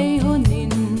kot ai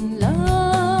honin la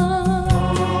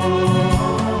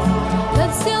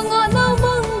lat siang a na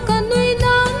bang kan nui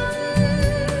nan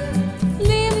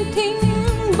lim thing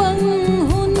bang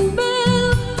hun bel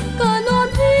kanon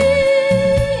hi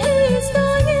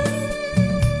isain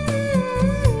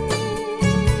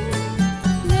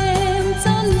nem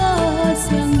chan la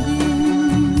siang din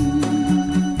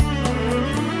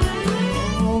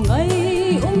o ngai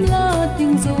la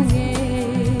ting zo nge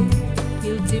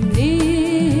kil chim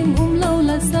nim lo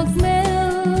la sak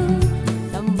mel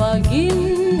tam bagin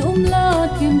la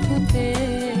thim thu te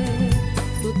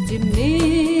sut chim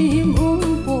nim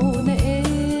pu ne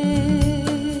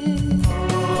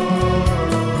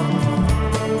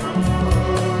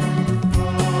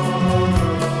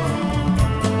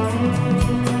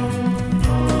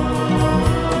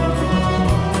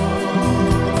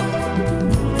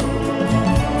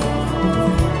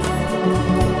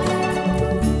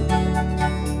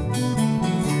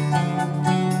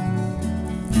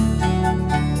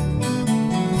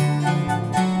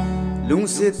lung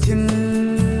se thin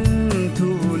thu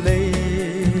lei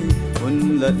un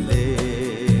lat le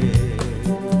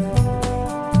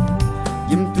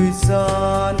yim tui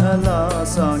san ala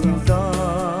sang ta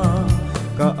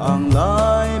ka ang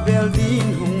lai bel din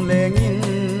hung lengin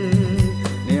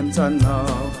nem chan na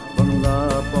bang la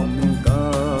pom min ka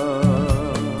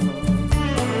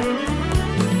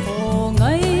o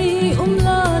ngai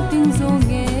la ting zo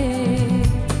nge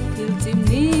kil chim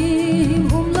nim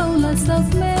lo la sak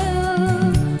me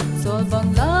sol bang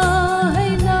la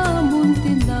hay na mun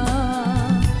tin na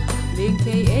ling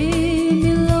thei e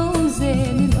ni lo ze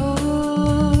ni o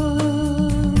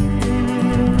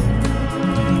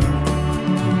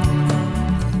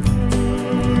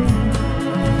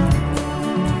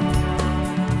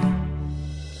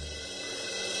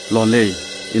lon lei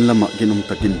in lama ginum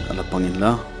takin ala pangin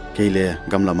la keile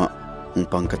gam lama ung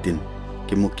pang katin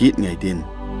kimukit ngai tin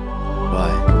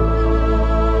bye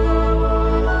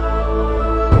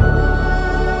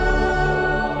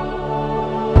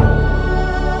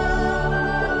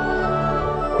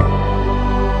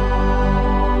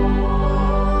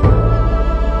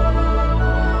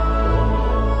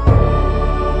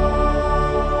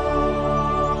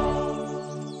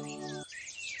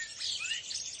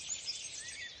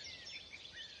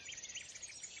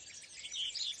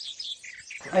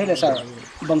ai là sao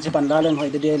bang si pan la len hoi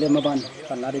de le ma ban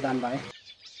pan la di dan bai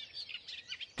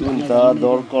tun ta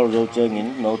dor kor ro chengin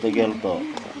no te gel to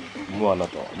mua na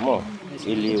to mo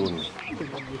iliun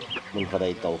mun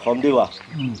khadai to khom diwa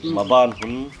ma ban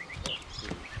hun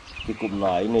ki kum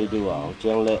nai nei diwa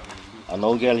cheng le ano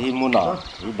gel hi muna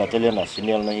hi battalion na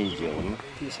senior na hi jeun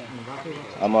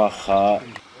ama kha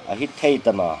a hi thei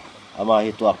ta na ama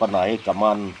hi to pa na hi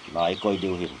kaman nai koi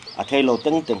diu hin a thei lo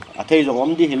teng teng a thei jong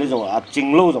om di hi le jong a ching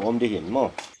lo jong om di hin mo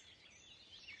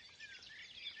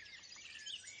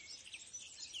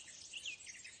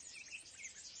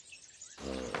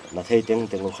na thei teng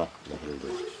teng kha na hil do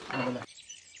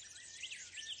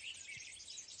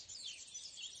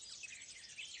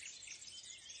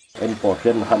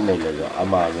important han nei le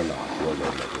ama nge na lo le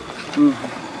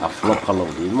a flop khalo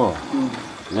di mo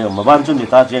le ma ban chun ni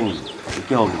ta cheng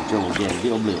cái hồ mình chơi một đèn đi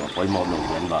ôm lửa quay một đồng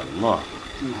tiền vào nó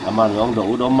mà ông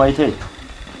đổ đom mấy thế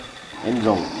em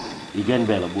rồng ý gen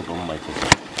về là bút đom mấy thế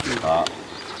đó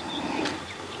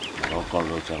nó còn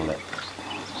rồi chẳng lẽ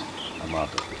mà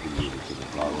tự gì thì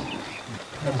được lo luôn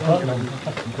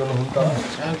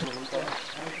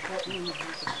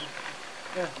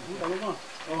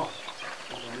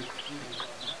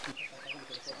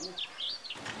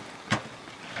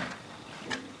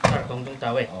Không chúng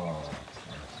ta vậy.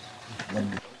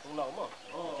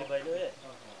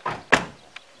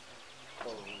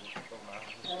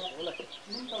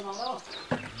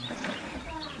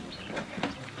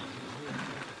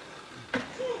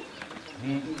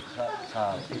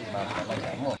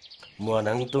 mùa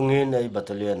nắng tung in đây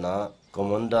battalion na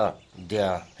commander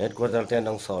dia headquarter ten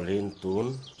ang solin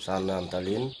tun sanam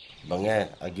talin bange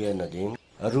again ading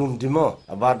a room dimo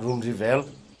about room rivel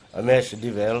a mesh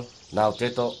divel now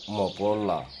teto mo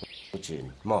pola chin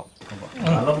mo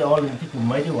alom de all ti kum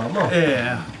mai di wa mo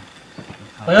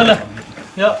ayo le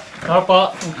ya apa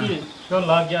uki ko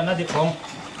lagi ana di kom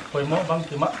koi mo bang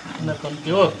tima na kon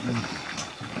tio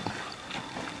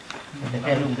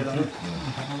cái luôn cái đó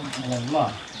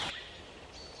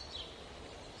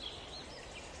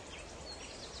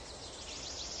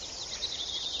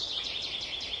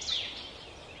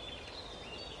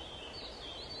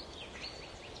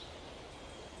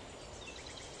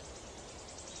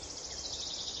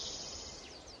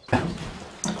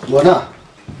Buona.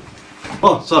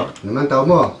 Oh, sir. Naman tao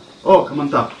mo. Oh,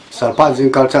 kamanta. Sarpa jing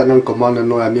culture ng command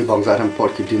no ami bangsa tham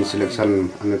port kitin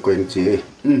selection ame ko NCA.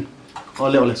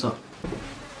 Ole sir.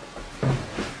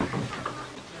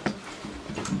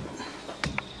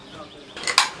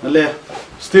 Ale,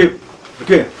 Steve.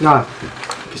 Okay. Na.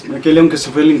 Kelem ke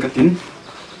surveilling katin.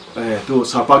 Tu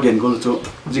sarpa gen gol chu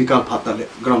jingka phatale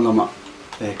ground lama.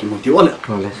 Kimuti ole.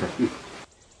 Ole sir.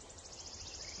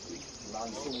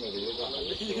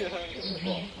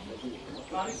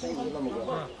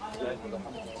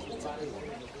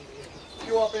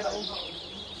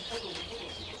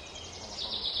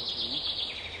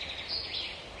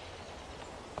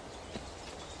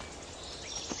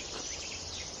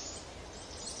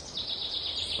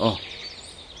 Oh.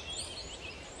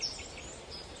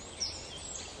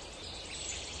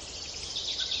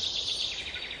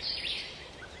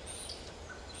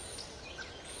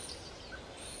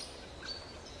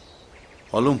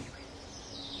 Olum.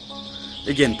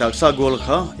 Again tak sa gol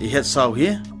kha I het saw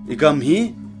hi igam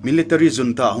hi military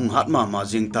junta hung hatma ma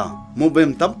jingta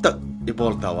mobem tab tak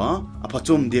ibol tawa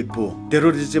apachum dekpo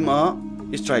terrorism a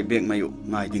strike back mayu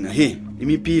ngai ding hi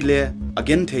MEP le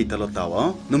again thei talo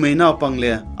tawa numeina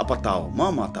pangle apataw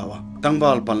ma tawa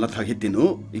tangbal panla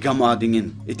thagitinu igam a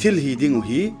dingin ithil hi dingu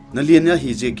hi naliania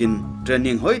hi jekin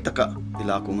training hoi taka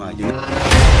ila ku ngai ding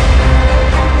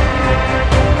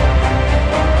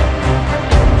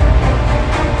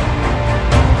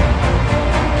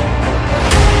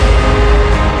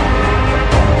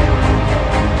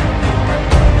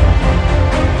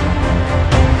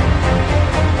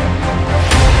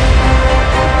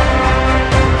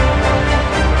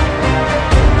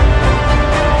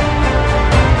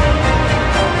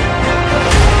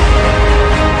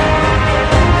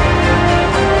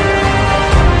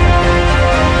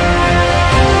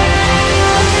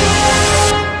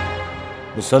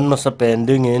Son masa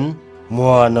pendingin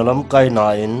mua nalam kai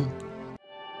nain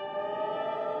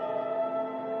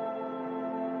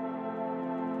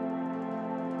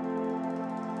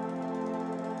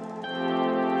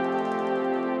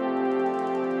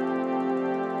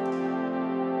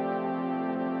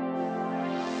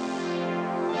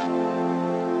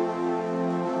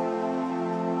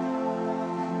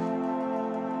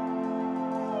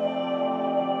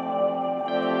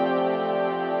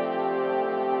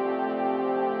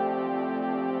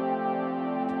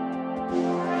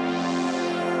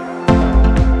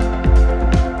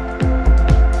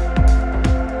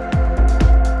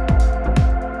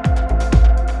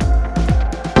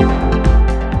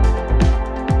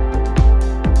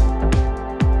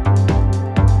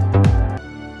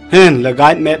Hen la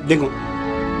guide map dingo.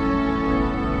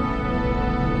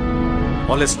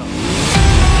 Ole sir.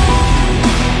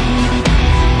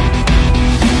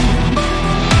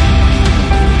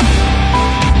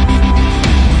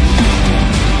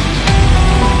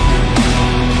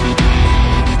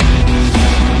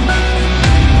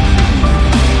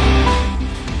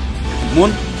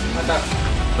 Mun?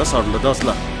 Dasar la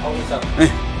dasla.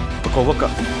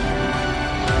 Bakowaka.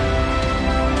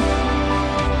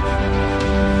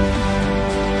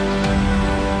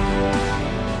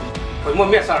 Mo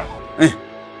me sir.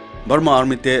 Burma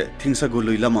army te thingsa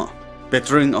gului lama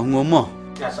patrolling ahngoma.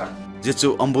 Yes sir.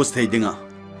 Jitsu ambush theidinga.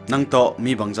 Nang to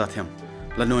mi bangja them.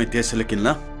 Lanoi te selekin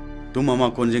la. Tu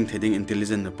mama konjing theding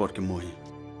intelligence report ke moi.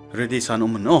 Ready san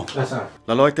umn no. Yes sir.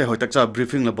 Laloi te hoitak cha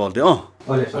briefing la bol de oh.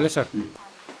 Ole sir.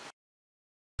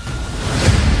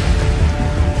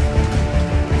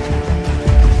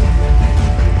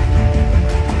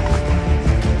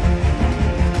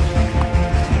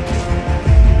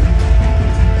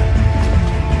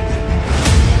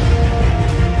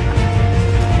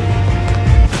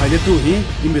 Tu hi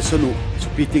imbesonu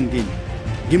speaking din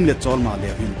gimlet chol ma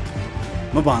le hin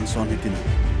maban son hitin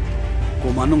ko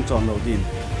manung chol lo din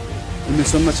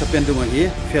imbeson ma chapen du ma hi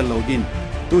fel lo din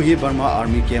tu hi Burma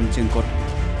army camp chingkot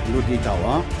ludi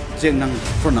tawa jeng nang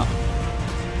frona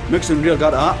mexun real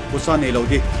gar a usa nei lo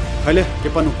di khale ke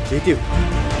panu detiu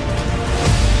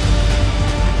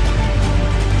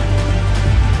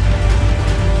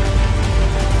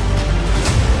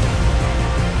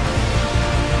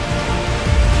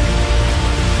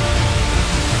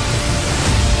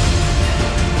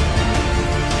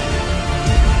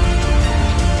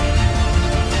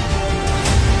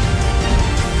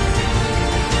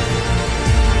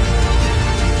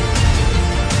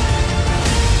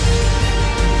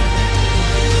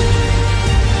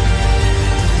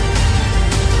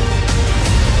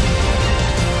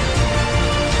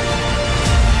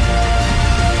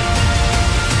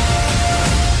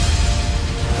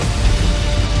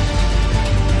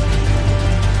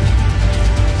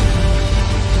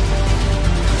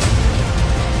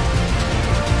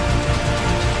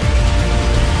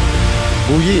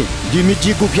Buyi,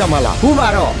 dimiji kupya mala.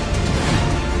 Bubaro.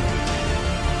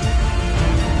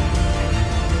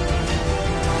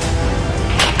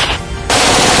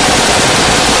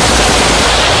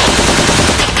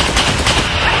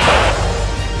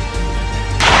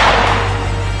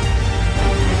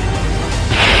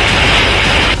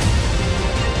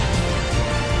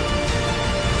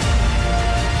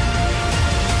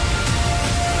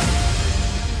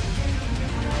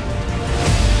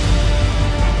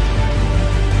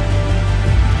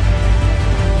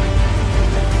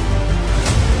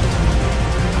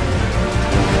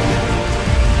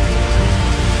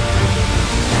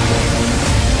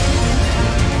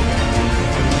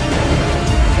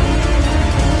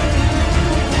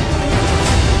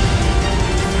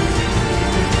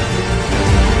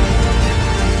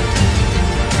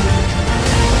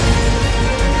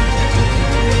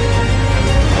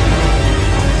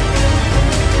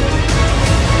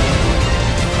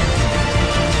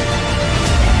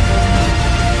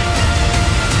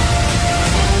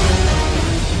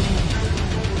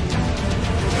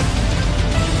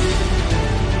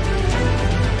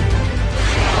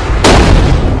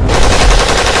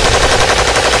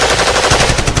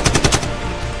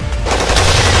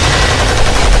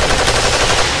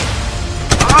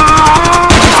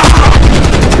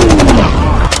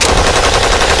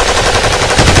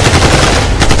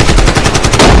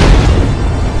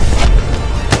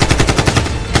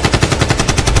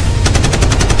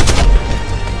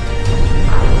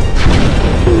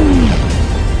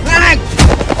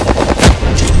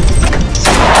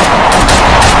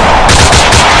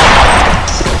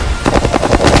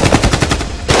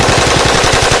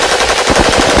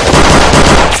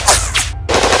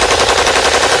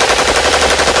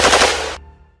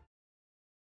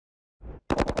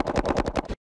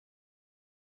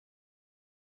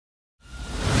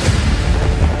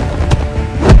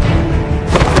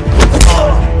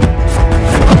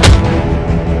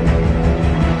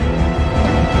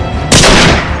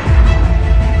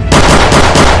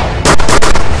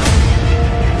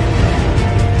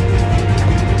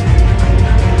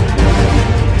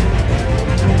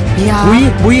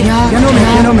 Bui,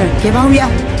 piano me. ¿Qué va a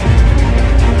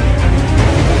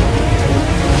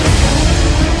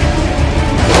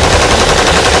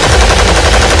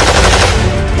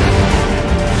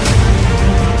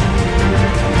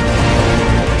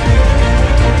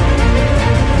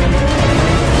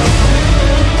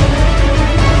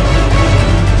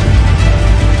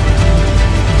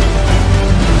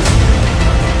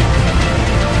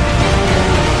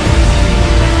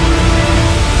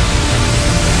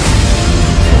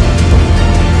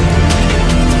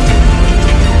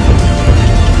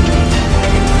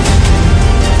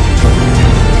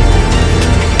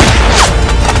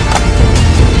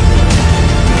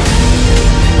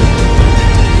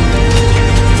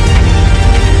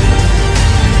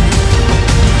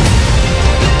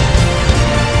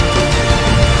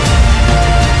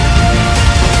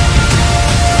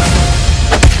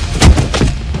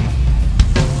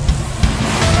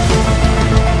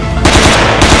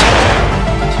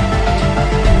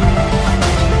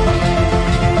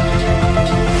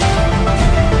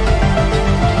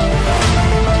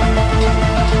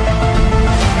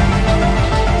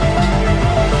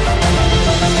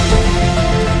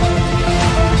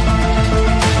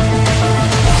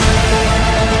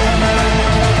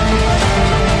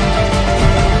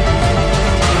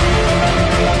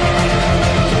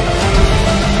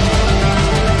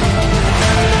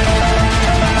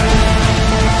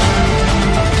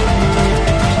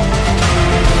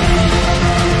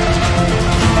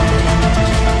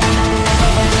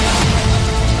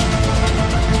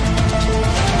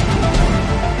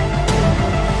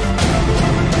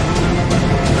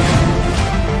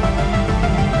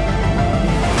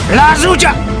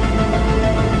Lazuja.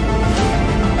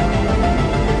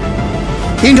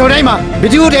 In today ma,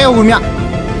 video de umya.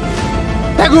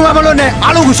 Tagu ma balone,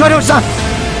 alu ku swaro sa.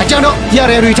 Ajano,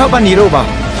 yare ri thau ban ni ro ba.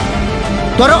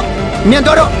 Toro, mian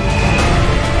toro.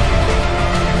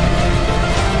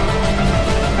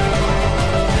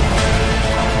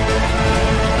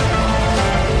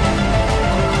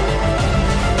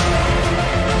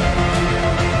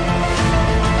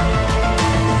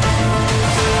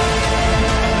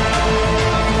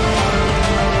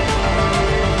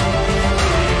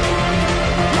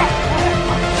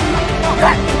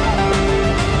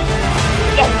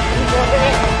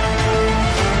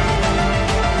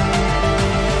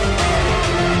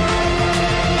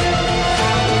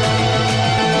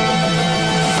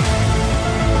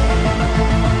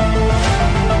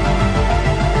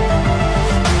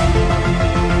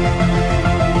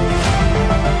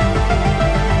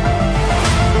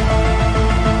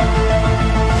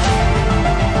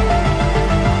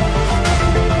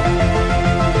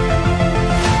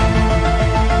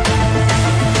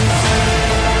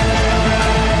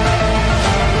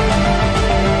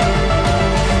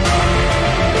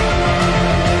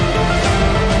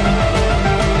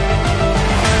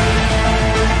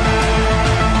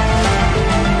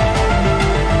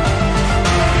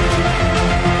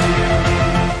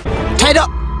 thay đó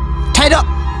thay đó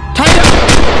thay đó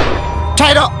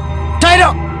thay đó thay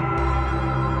đó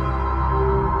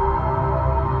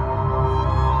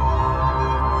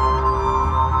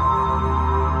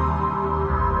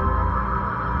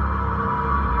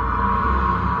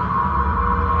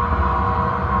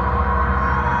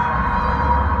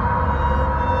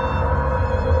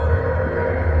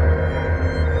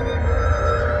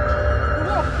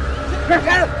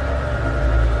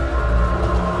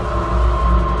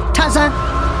Thang sang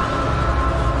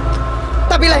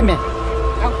tapi lại mẹ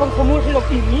ang pangkumul silog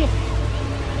ini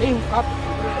up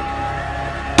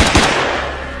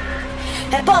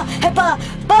Hepa, hepa,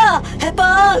 pa, hepa,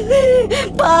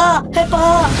 pa,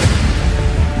 hepa.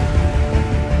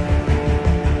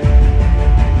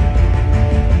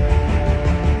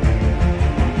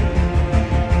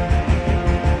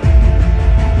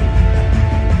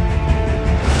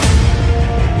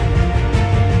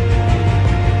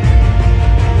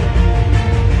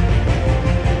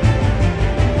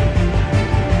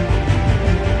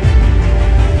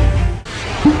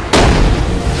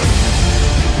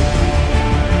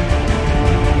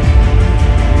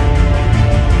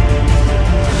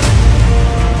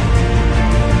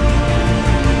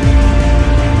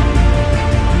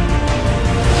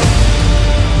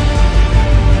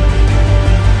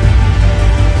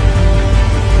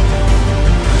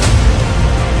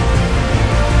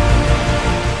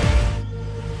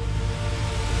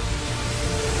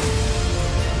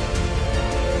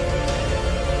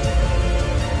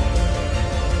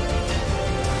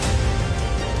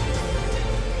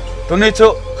 tụi này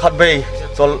chú khát bể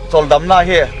chol đâm na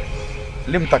he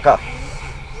lim taka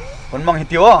còn mang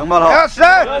hitiwa yes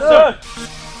sir yes sir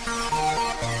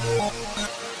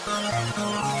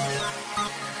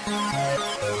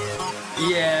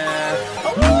Yeah.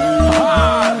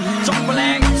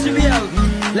 Chocolate cereal.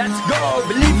 Let's go.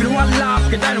 Believe in one love,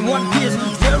 get down in one piece.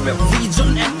 Share a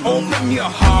vision and open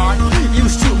your heart. You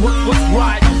should what's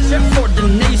right. Share for the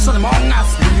nation among us.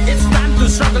 It's time to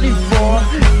struggling for.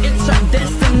 It's our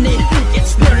destiny.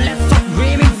 It's the let's stop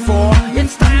dreaming for.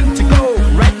 It's time to go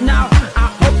right now. I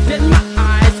open my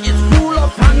eyes. It's full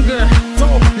of hunger. So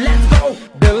let's go.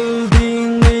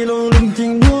 Building a long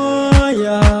thing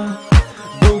wire.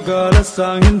 Dogala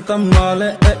sangin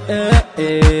tamale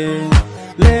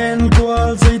len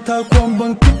kwal say ta kwam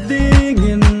bang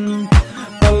kidingin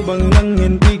talbang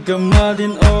nangin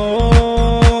igamadin o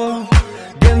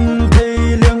gen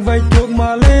thei liang vai thuốc ma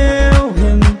leo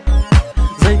hin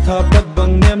dây tha pat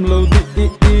bang nem lo di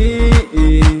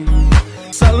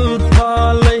sal pa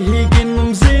lai higin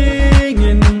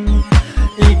zingin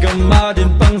igamadin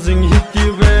pang zing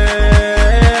hitive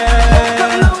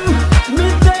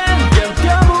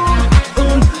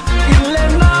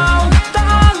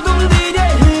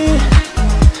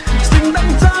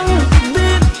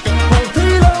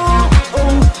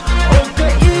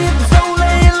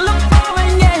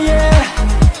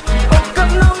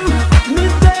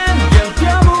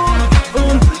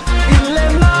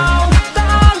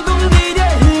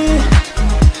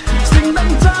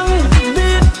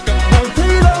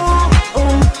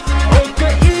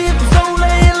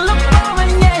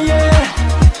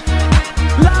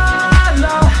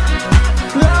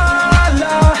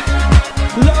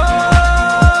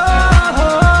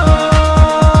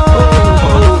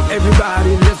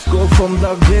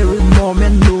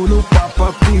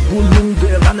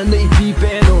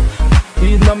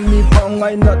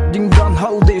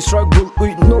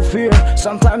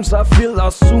Sometimes I feel I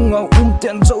sung out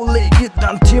ten so late it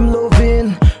and team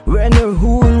loving. When a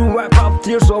who wipe up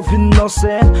tears of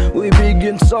innocence, we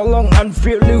begin so long and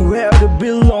fairly where to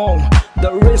belong.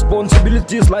 The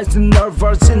responsibilities lies in our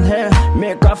virgin hand.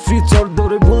 Make our future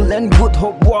durable and good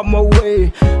hope warm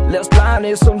away. Let's plan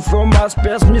a song from our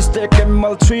past mistake and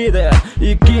maltreated.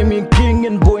 You give me king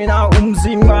and boy now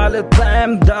zing all the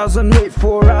time doesn't wait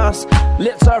for us.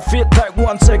 Let's our feet like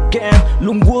once again.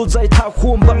 Lungul zay ta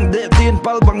khum bang de din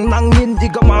pal bang nangin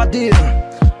igamadin.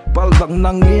 Pal bang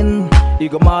nangin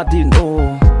igamadin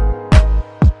oh.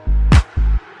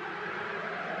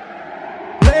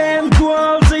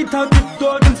 Qual say ta kip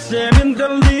to kan semin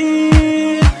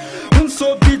dali un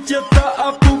so bicheta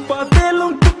apu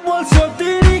patelung tupol so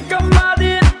diri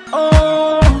kamadin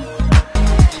oh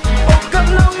o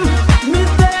kanam mi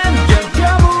ten gel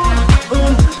kamu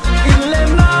ile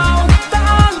now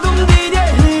tang dum di de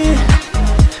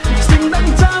sing dang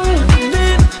chang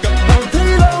dit kapal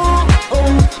thilo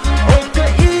o ka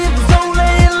it so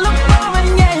le lap ma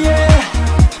nghe ye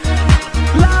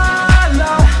la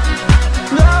la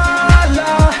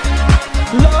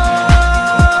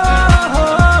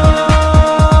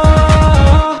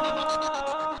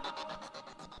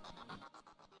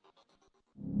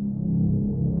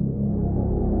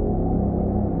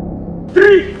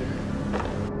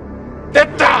 3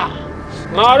 됐다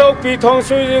나로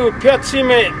비통수유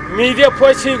펴치매 미디어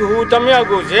포시고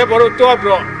담야고 제버로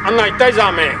또브로 안나이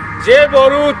따이자매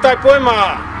제버로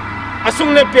따포이마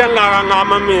아숭네 변라라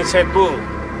나마민 셋부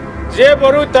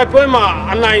제버로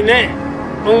따포이마 안나이네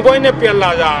옹보이네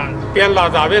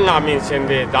변라자베 나민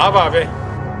셋데 다바베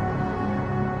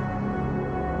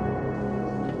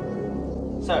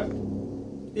Sir.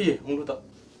 Iya, mulu tak.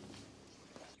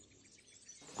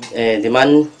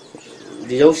 Diman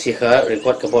di jauh sih kah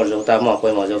record ke bawah jauh tamu apa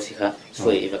yang mau jauh sih kah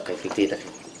suai ibarat kayak fikti tadi.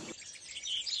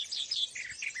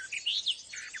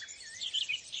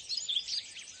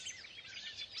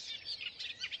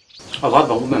 Awat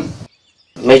bang umem.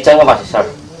 Macam apa sih sir?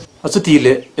 Asu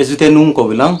tile, asu tenung ko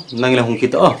bilang nangilah hong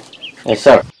kita ah.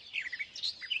 Sir.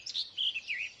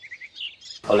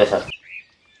 Oleh sir.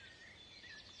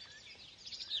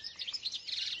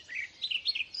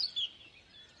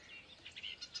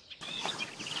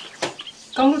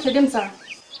 Kamu sedem sir.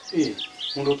 Iya,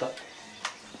 mulu tak.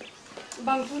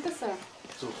 Bang tu tak sir.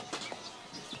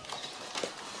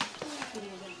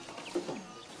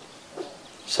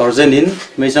 Sarjanin,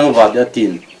 macam wadah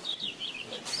tin.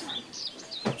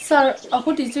 Sir,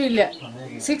 aku teacher ile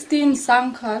 16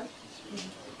 sangkat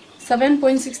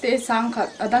 7.68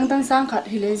 sangkat adang sangkat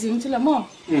hile jing cila mo.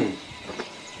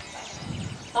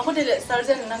 Aku tidak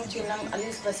sarjan nang cinang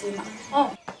alis basima. Oh.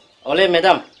 Oleh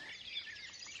madam.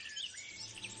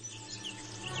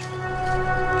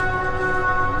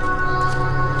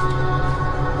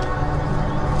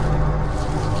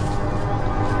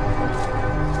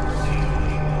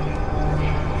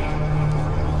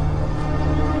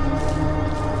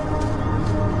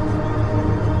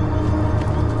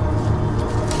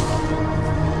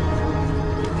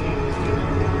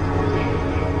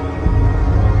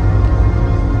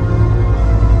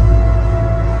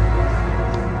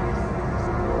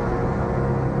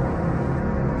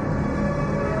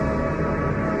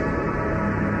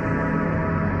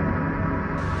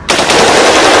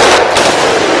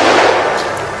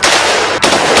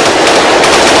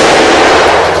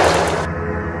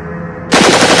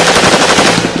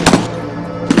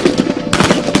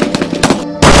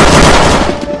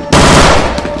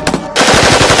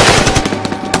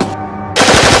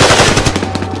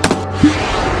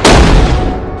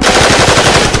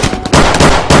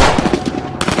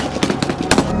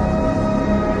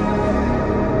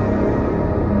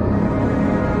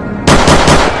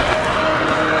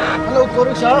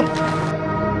 sir.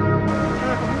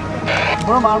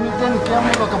 Belum ambil kiam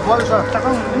ko kapal sir.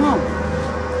 Takang mo.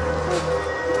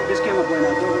 Base camp buena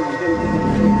to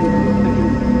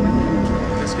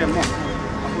base camp mo.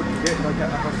 Aku dia baca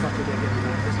apa satu dia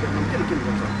base camp mungkin kin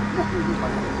ko.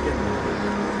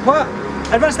 Wah,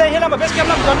 advance day hela base camp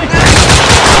lam jani.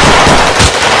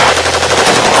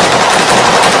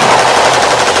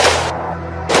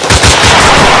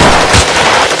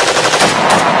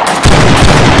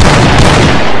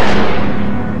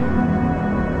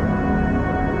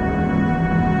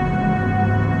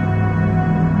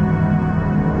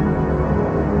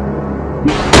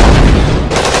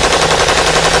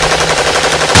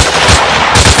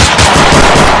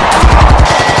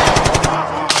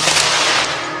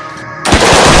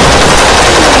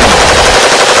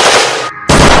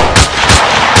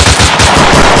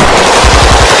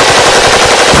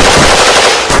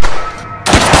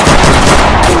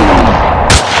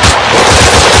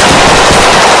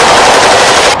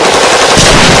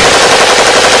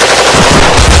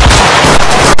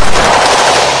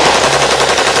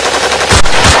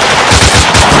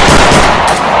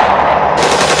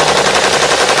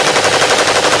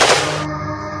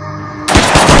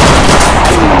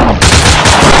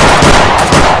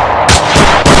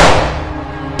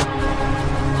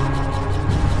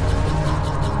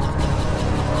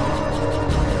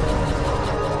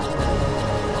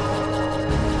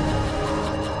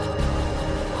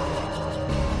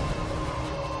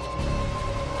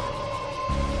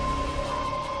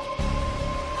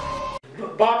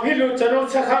 Bapilu chano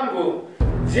chakhangu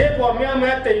je bo mya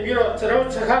mya te biro chano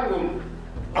chakhangu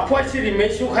apoi siri me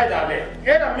shu khai da le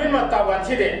era min ma ta wan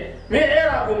chi de me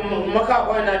era bu maka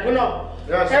hoi na buno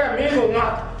era min lu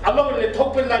nga alo le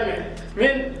thok pen la me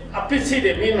min api si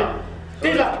de min ma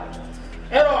tila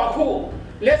era aku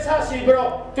le sa si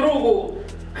bro trugu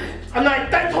anai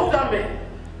tai thok da me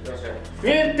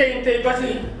min te ba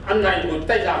si anai bu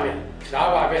tai da me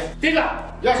da ba be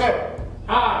tila yes sir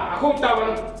aku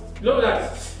tawan lo dah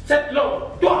set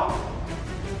lo tua.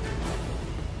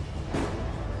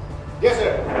 Yes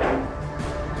sir.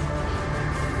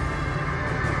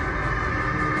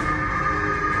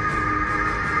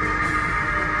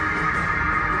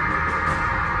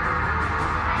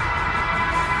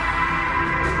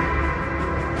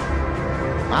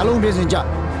 alung besinja.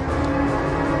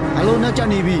 Alung na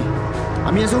chanibi.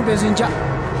 Amiasung besinja.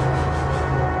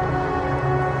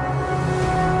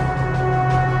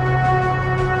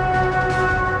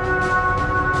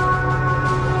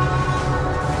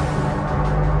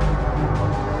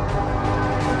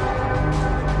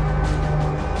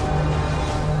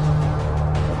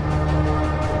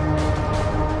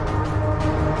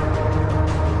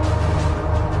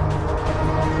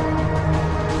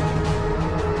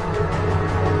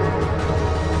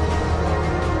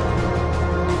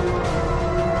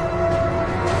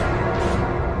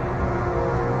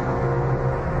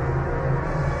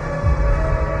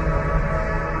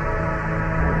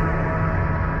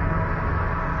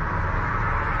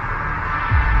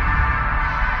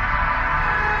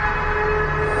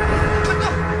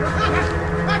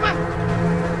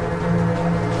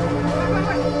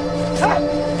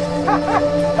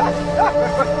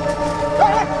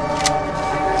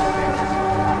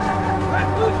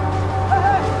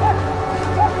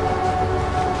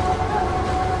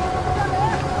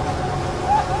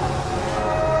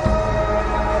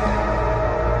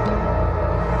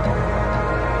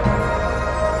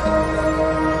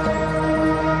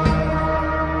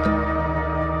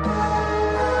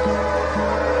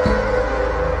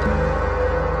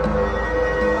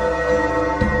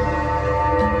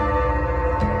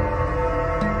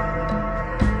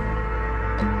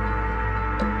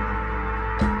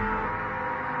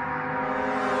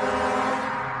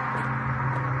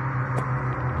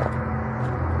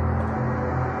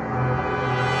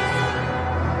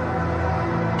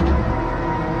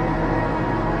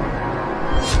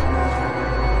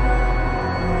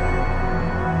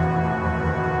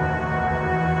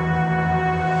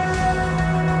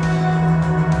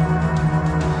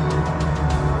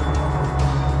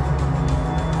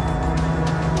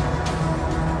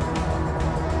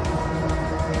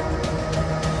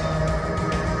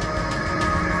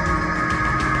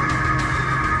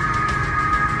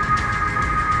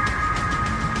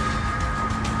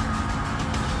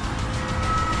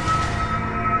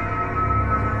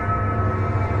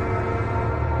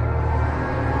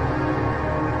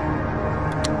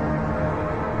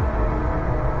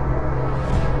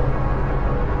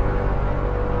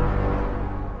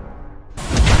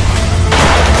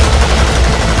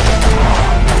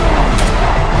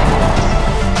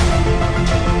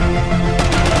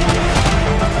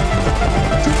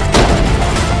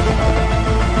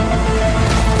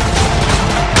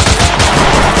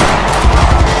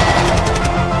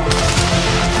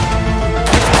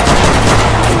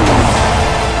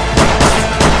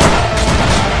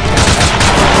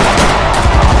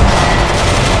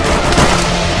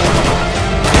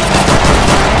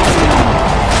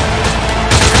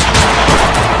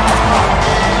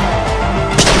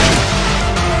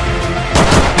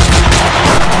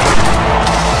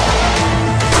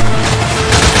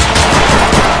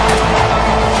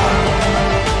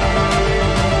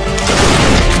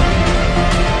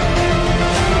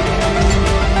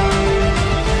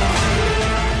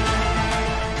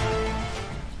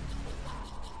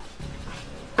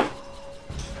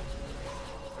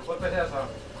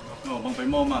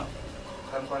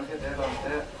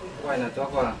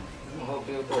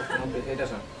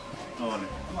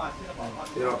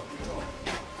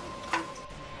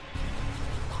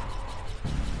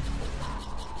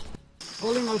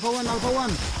 Calling Alpha 1, Alpha 1.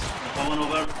 Alpha 1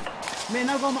 over. Main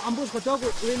Alpha ambush ko to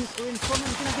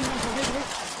reinforcement kinakin ng survey.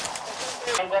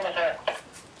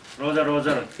 Roger,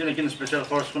 Roger. Kinakin special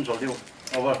force control you.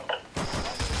 Over.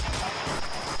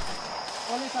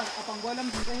 Calling sir, apang bolam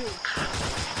din kayo.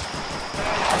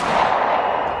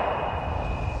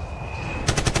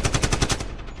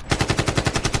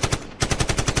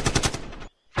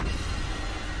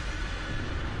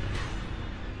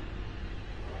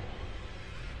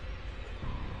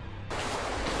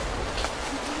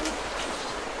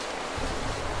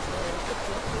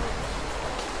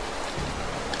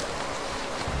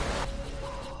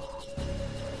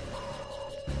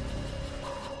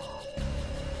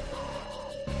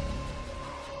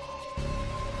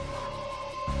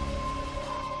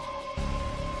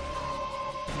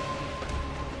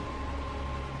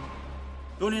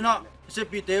 Tunina, si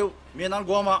Piteu, Mienal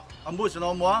Guama, Ambus no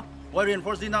mo, why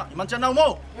reinforce dina, imancha na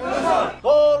mo.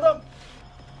 Hold them.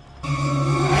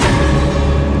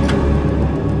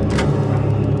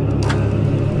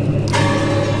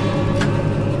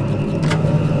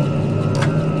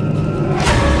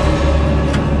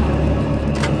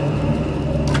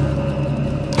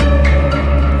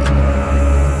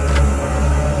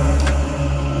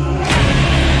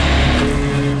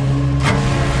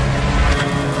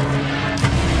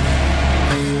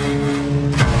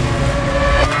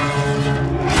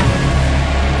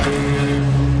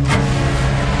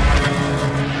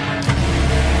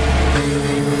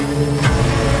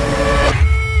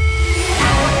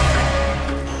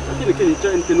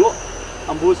 in tinu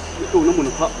ambus tu na mun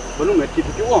kha balung met ki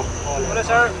tu o Boleh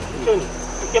sir, cun.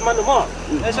 Keman mo.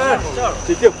 Sir, sir.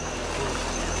 Sitiu.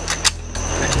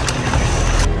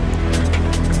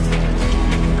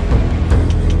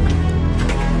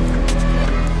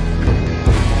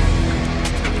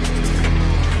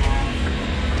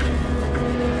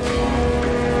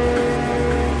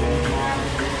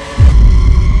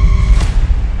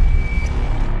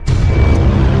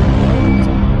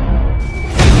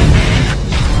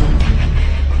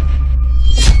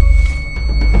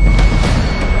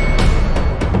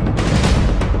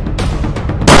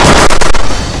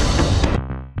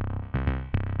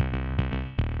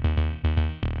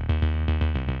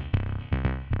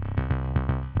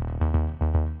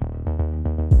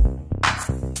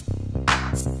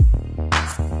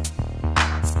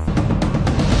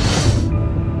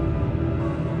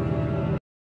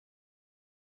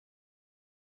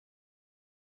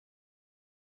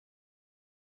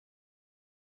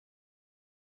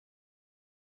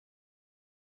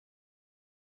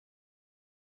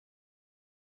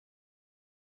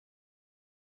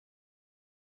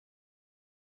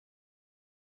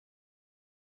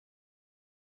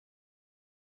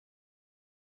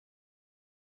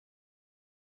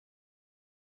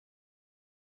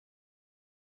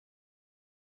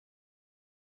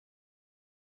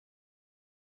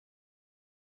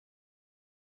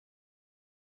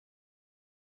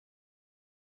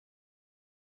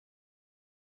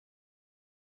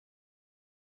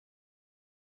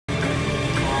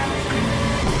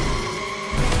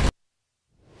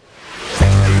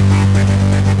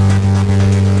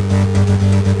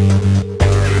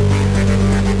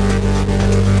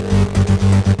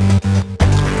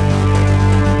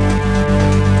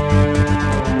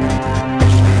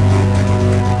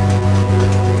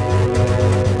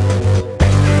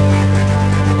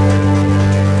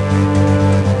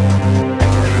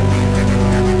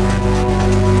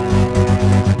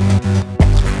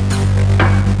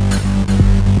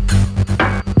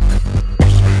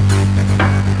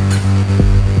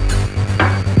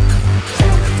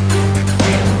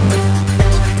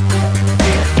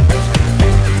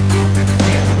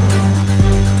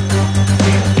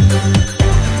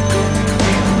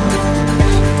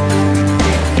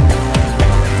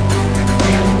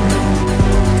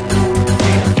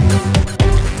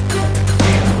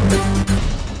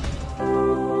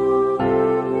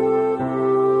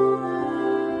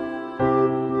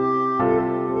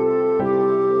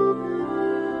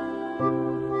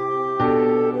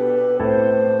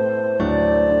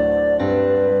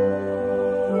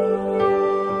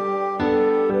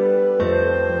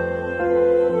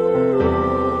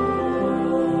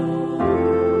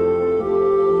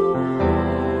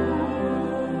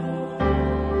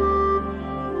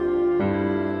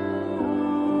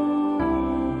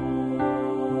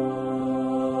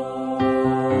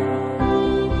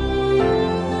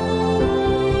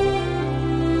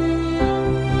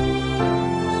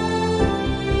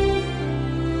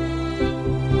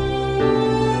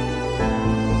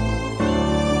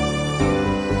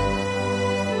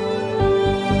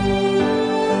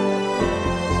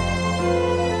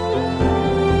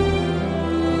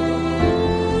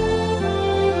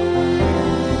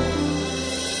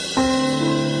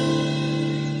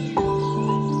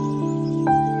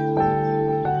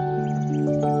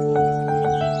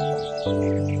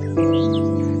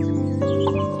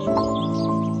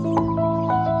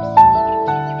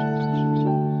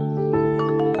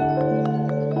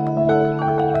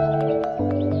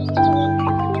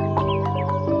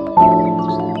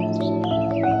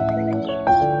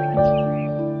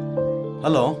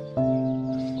 Hello.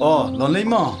 Oh, lonely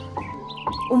ma.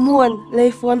 Umuan, lay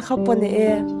phone khapon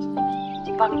e.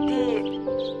 Bangti.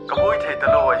 Kabui thei ta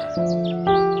loi.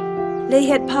 Lay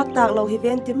het phak tak lo hi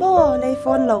ven ti mo, lay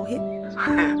phone lo hi.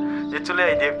 Ye chule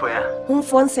ai dek po ya. Hung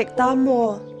phone sekta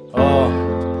mo. Oh.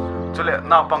 Chule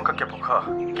na pang ka ke pukha.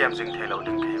 Game jing thei lo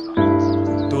ding ke ba.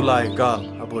 Tu lai ka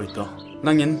aboi to.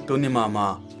 Nangin tu ni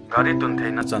mama. Gari tun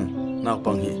thei na chan. Na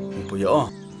pang hi pu yo.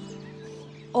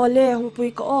 Ole hung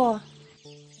pui ko o.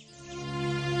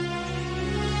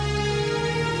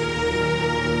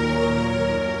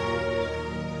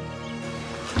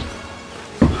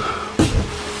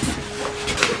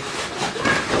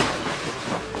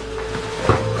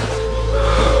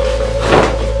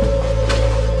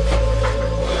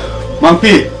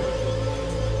 Mangpi.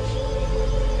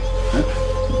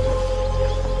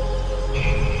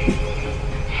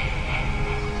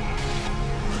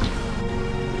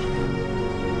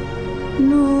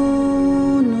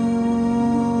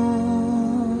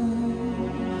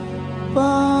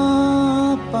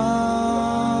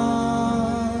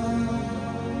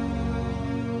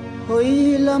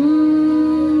 lam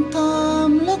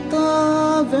tham la ta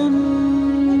ven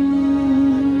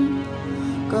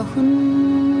ka hun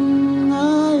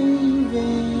ngai ve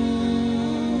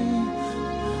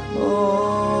o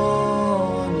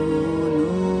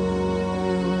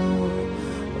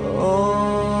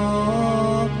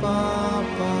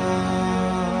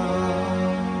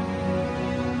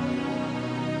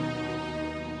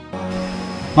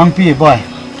mang pi boy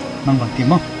mang bang ti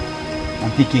mo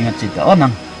ang ti king at sita o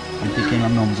nang ang ti king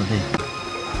am nom zo dei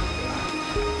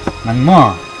nang mo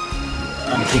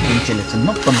ang ti king chele chen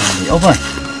nok pa mang di o boy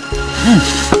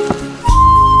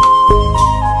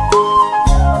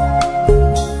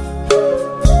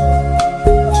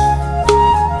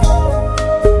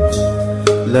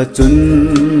la chun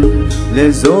le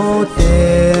zo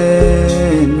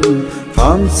ten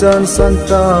pham san san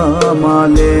ta ma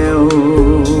leo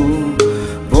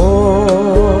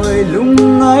boy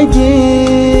lung ai de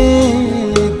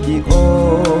ki o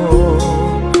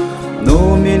no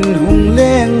min hung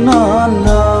leng na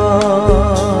la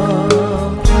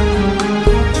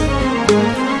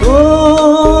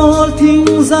tol thing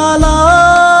za la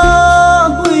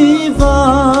hui va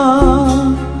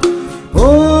o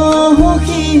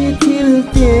khi thil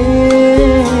te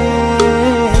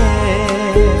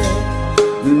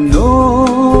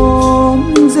nom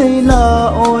dây la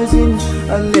oi zin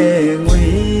ale ngui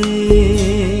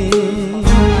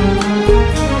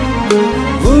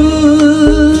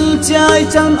vul chai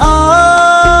chan a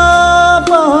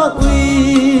pa ui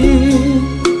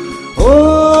o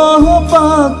pa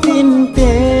tin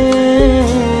te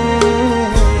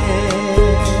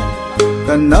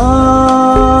kana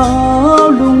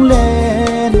lung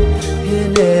lên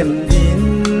helem din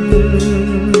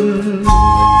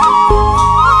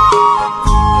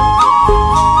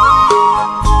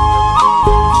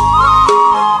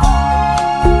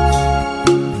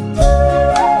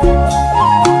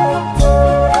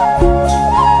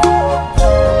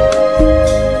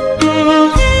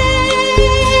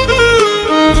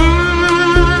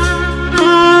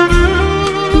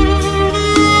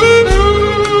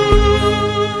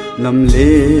nam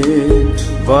le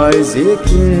vai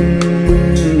zekin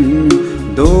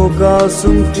do ka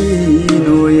sum ti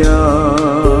no ya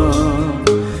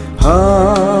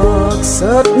hak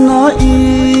sat na i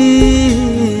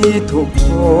thok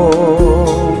ko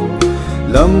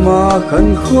lama khan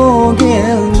kho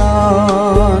gel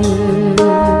nan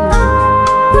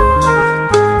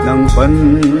nang pan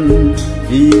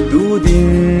vi du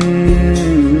ding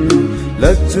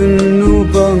la chun nu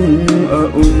bang a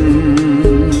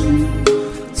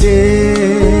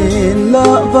trên la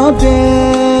va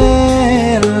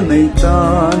bel nei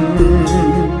tan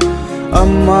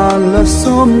amma la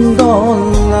som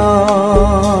dolla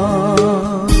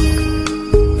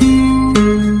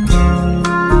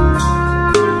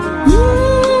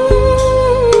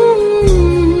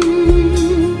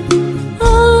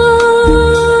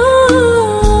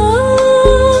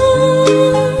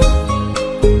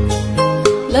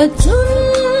la chun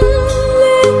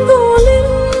lên go lên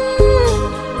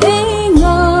e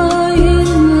ngai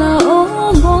la o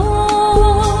boy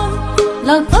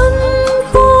la kan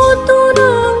ko tu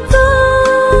dang ta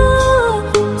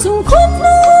chung khon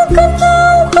nu kan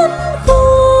nau kan ko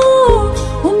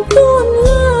hum tun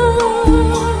la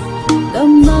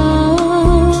dam na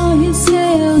hi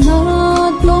sel na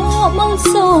to mang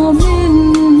so min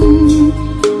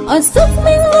a sắp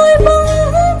mình ngồi băng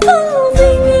thăng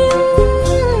bình yên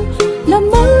làm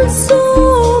mal so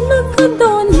na kan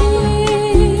don hi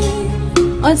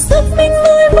a sắp mình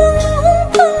ngồi băng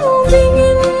thăng bình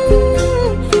yên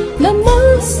làm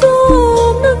mal so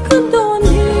na kan don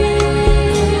hi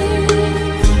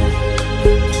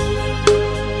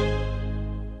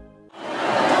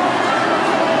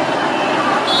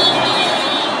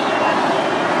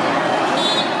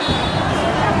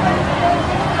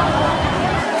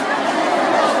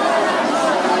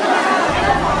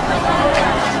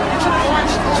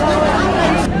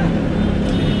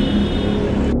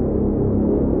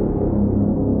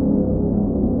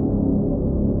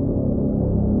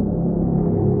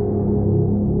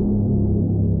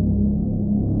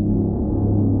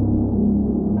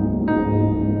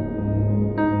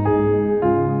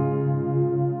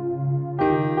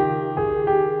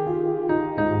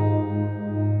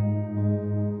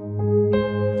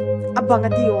Abang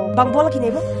adio, bang bola kini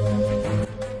bo.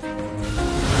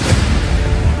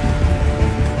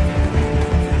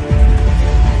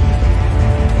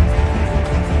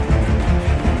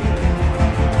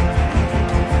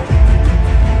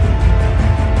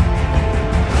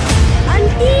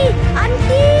 Auntie,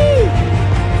 auntie.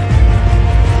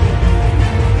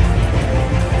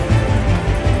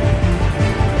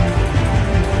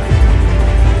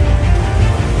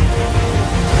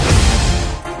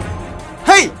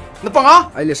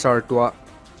 ai le sar tua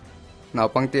naw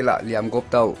pangte la liam gop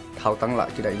tau thau tang la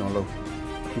ki dai no lo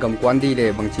gam kwan di le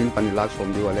bangchin pan lak som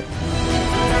di wale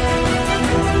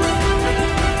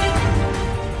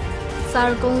sar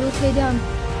kong lu thedam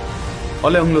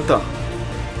ole hong luta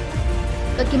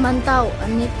ka ki man tau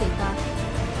anni theta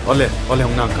ole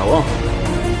hong nang kawo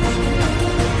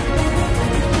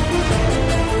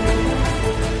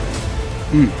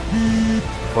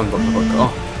phone bak ka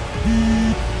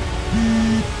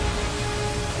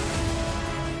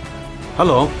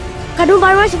hello kadung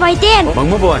baru sebai ten bang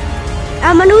mo boy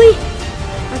manui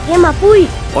ake mapui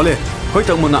ole khoi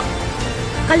tak mona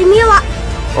kalimia wa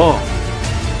oh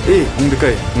hong de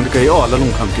kai oh la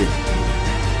lung kham ki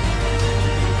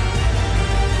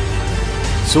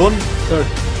son sir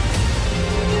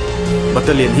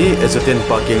battalion hi ejaten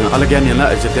parking alagain yana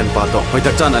ejaten pa to hoi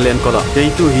tak chan alen kola ke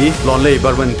tu hi lonlei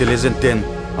barban intelligent ten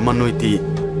amanui ti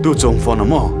tu chong phone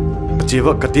amo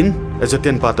chiwa katin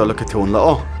ejaten pa to la ke thon la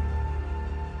o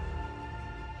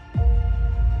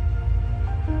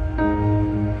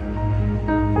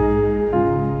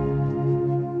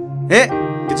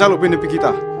ki chalo pe ne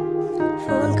pikita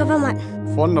phone ka vamat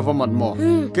phone na vamat mo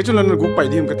ke chulan gu pai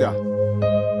dim ka tia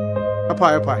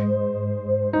apai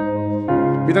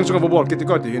bidang sunga bobol ke ti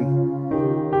ko din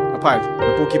apai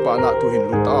na po ki pa na tu hin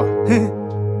lu ta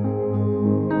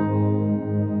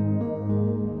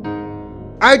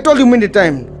I told you many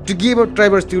times to give up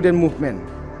tribal student movement.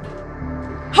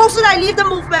 How should I leave the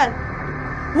movement?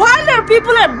 While our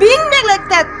people are being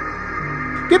neglected.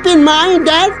 Keep in mind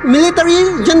that military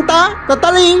junta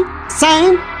totally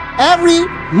sign every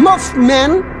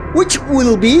movement which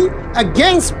will be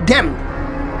against them.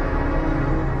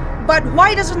 But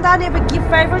why doesn't that ever give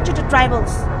favor to the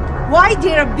tribals? Why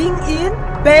they are being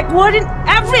backward in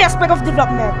every aspect of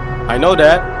development? I know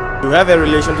that you have a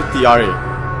relation to TRA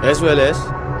as well as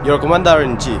your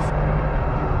commander-in-chief.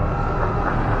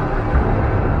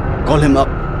 Call him up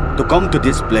to come to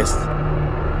this place.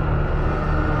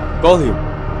 Call him.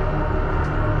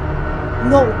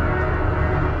 No.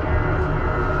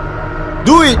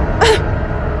 Do it!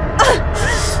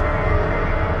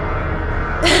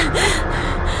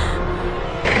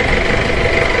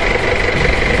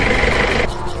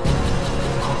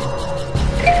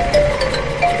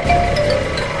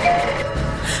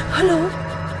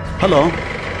 Hello.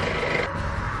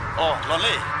 Oh,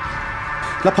 lonely.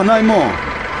 La panai mo.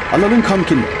 Alolung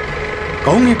kamkin.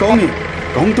 Kongi.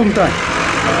 Kong tum tai.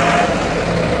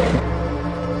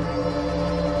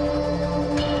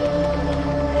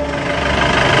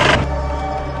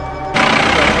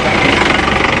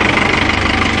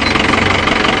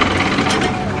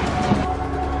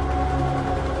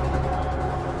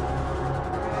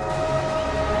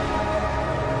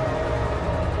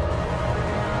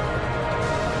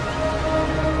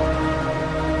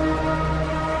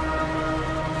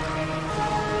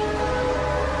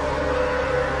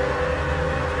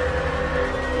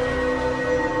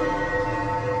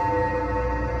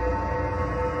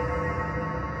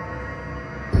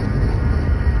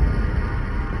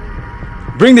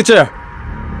 Bring the chair.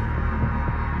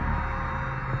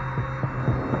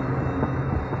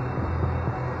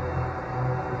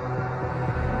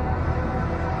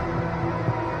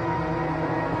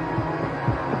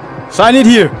 Sign it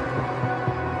here.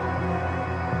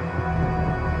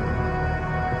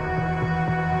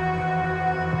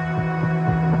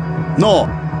 No,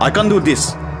 I can't do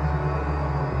this.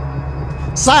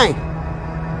 Sign.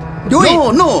 Do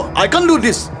it. No, I can't do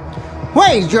this.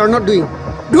 Why you're not doing?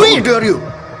 Do it. How dare you?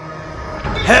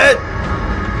 Head.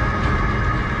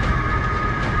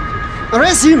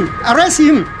 Arrest him. Arrest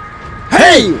him.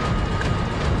 Hey!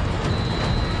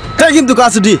 Take him to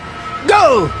custody.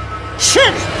 Go.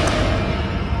 Shit.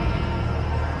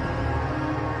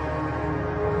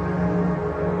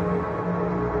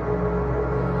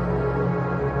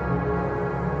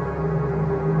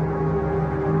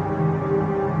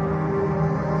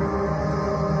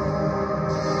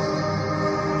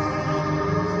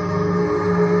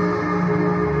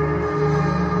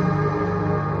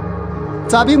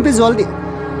 चाबी पे जल्दी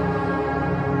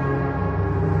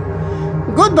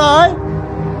good bye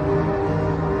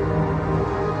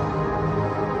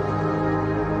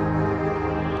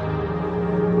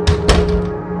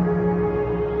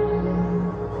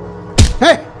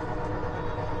hey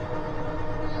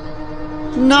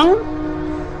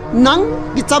nang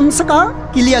kicham saka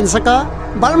kilian saka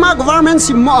Burma government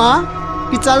simma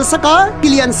kichal saka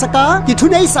kilian saka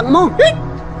kithunei sakmo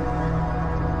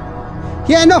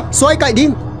Here no, soy kai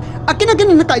ding. Akin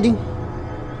na kai ding.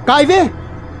 Kai ve.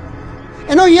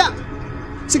 Eno ya.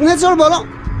 Signature bolo.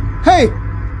 Hey,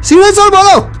 signature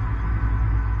bolo.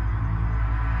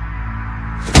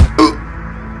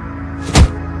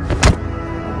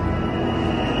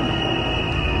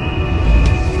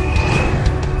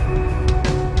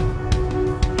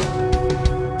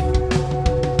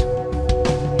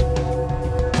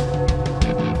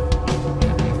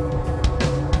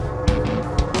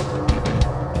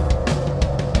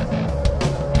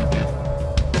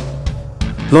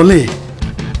 Lonely.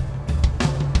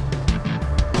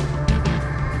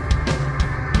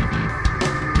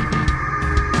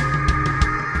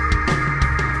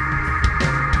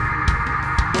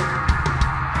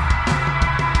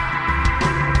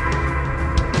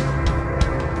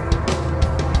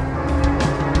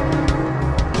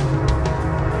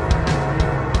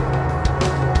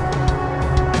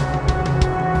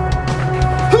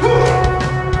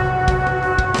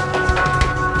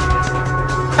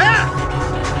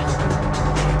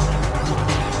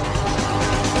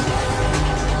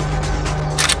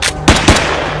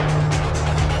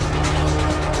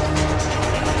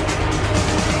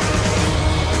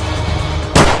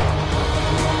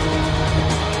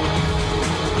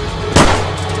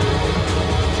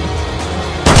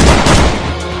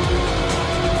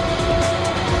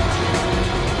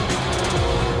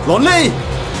 Lonely!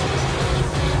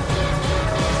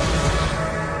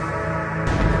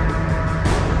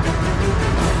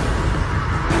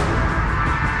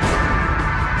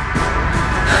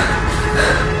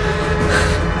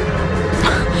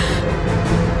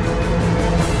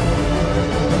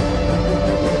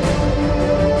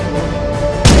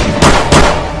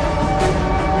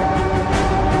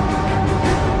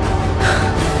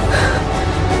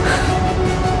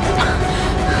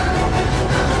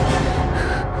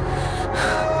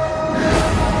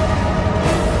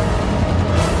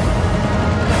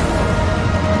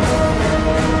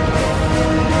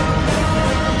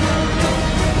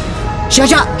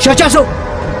 Shia cha so.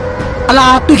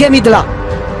 Ala tu ke mi dala.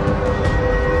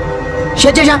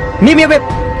 Shia cha mi be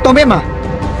tombe ma.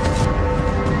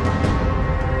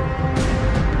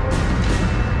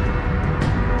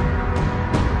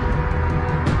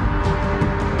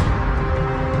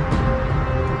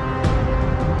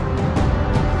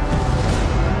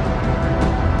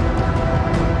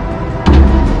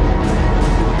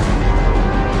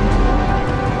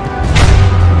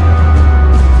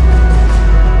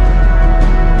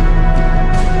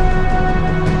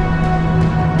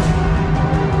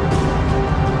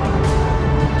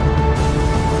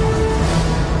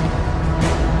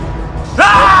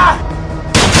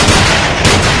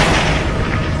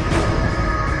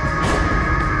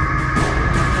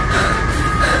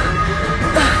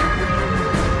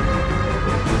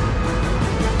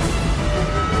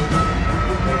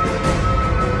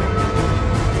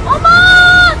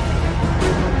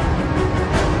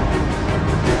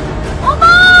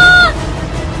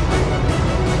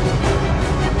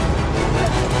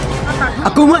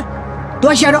 Aku mah, tu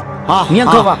asyik dok. Miang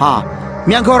kau bah.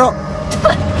 Miang kau dok.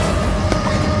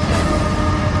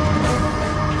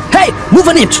 Hey, move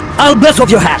an inch. I'll blast off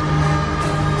your hat.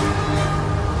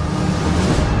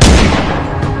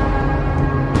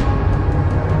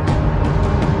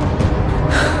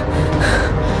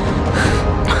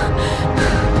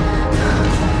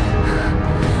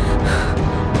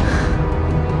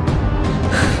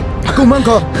 Aku mang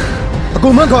kau. Aku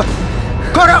mang kau.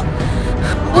 Kau dok.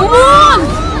 Umun!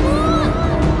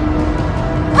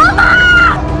 Mama!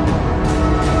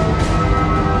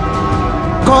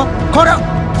 Kau dok.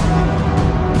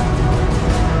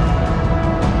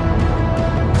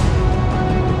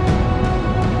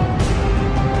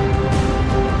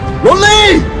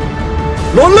 Lonely!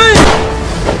 Lonely!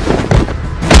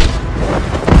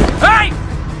 Hey!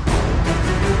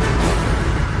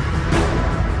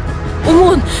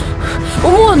 Umun!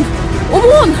 Umun!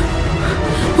 Umun!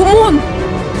 Umun!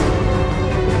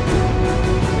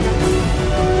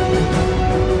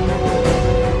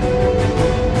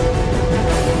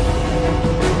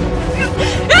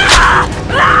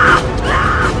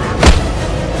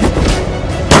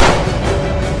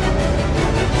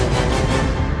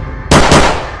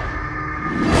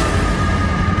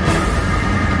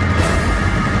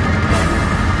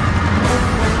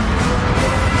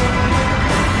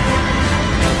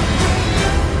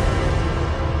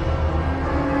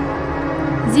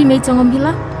 Gì mấy chồng ông biết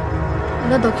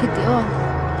là đọc khi tiểu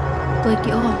tôi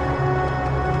kiểu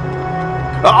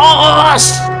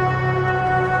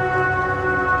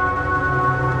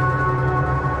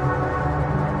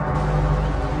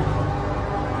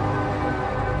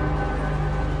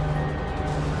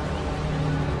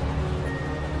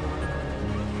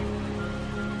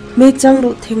mấy chăng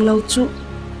độ thình lâu chu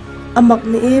mặc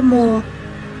nễ mò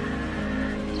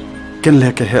Ken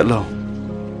le ke hello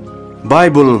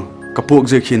Bible kapuk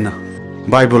zekhina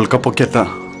Bible kapoketa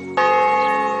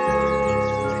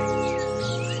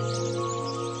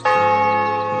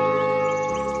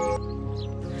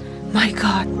My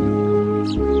God.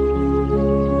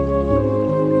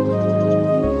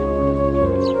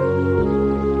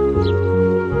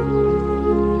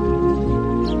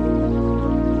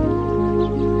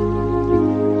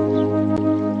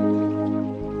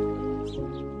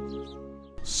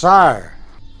 Sir,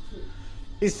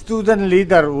 student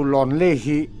leader ulon le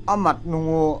hi amat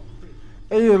nungu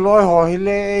ei loi ho hi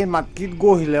le ei mat kit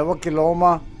go hi le wa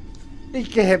kiloma ei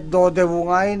ke heb do de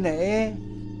wungai ne e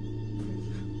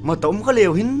ma tom ka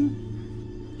leo hin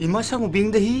ima sang bing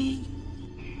de hi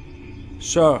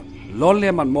Sir, lon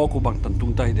le man mo ko bang tan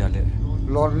tung tai de le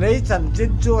lon le chan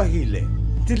chin chu hi le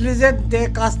diligent de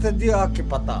custody a ki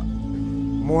pata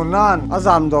monan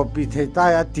azam do pi thei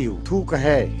tai atiu thu ka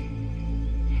he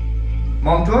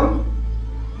Mong thun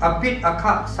apit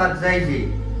akha sajai ji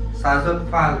sajot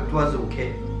fal tua zu khe.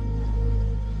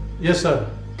 Yes, sir.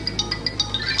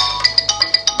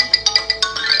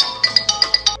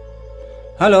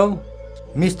 Hello,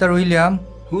 Mr. William.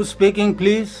 Who's speaking,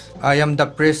 please? I am the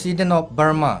President of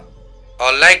Burma.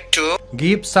 I'd like to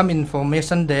give some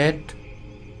information that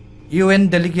UN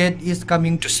delegate is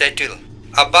coming to settle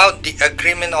about the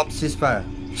agreement of ceasefire.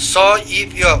 So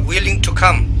if you are willing to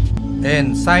come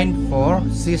and sign for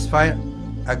ceasefire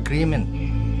agreement,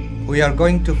 we are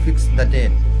going to fix the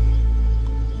date.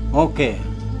 Okay,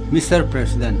 Mr.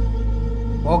 President.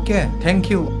 Okay,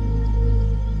 thank you.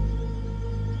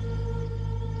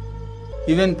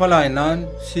 Even palai nan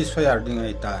ceasefire ding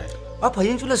ai tai. A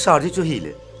phayin chu la sar ji chu hi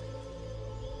le.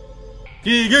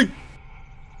 Ki gi.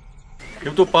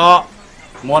 Kiu tu pa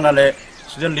mona le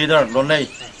student leader lon lei.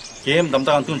 Kem dam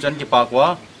ta tun chan ki pa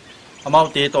kwa. Amau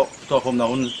te to khom na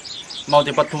hun. Mau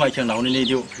te pat thungai chang na hun ni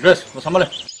diu. Dress lo samale.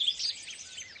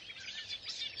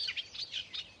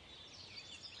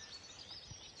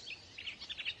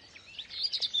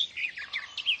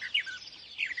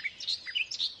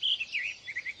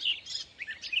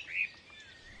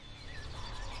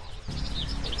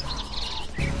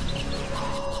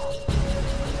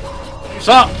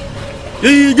 Sa,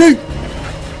 yi,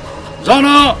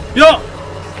 zana, ya.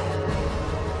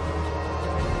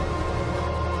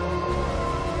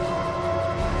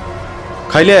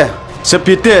 Khaile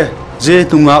sepite je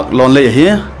tungak lon le hi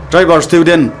driver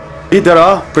student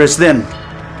leader president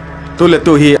tu le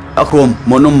tu hi akhom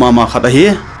monum mama khata hi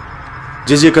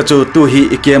je ka chu tu hi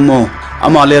ikemo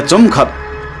amale chom khat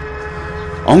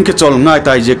ong ke chol ngai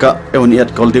tai je ka euniat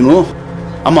koldingu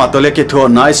ama tole ke tho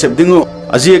nai sep dingu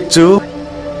ajiek chu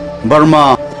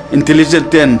Burma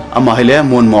intelligent ten ama hele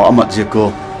mon mo amat je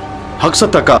ko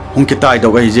haksataka hong ke tai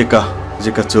do ga je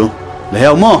ka chu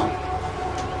lehau mo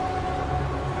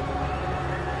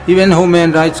Even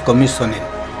Human Rights Commission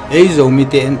ei zo mi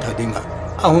te en thadinga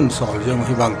ahun sol jong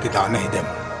hi bang ki da nei dem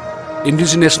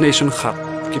indigenous nation khat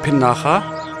ki phin na kha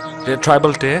the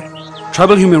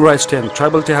tribal human rights ten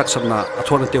tribal te hak samna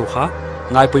athona teu kha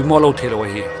ngai pui mo lo thelo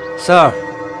hi Sir,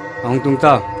 ang tung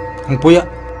ta ang puya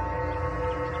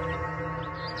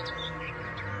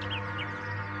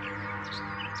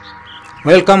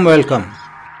Welcome.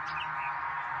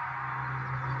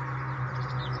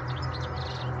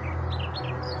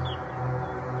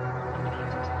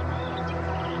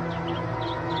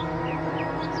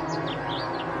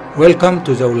 Welcome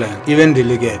to Zauland, even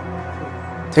delegate.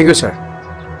 Thank you, sir.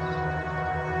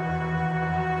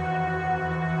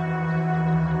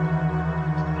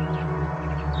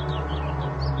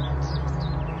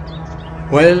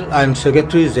 Well, I'm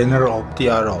Secretary General of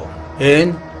TRO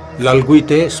and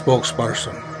Lalguite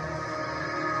spokesperson.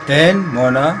 And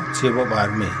Mona, Chief of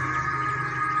Army.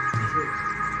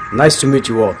 Nice to meet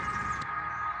you all.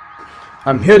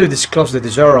 I'm here to disclose the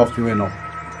desire of UNO,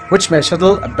 which may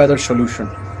settle a better solution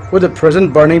with the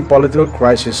present burning political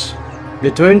crisis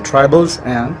between tribals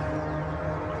and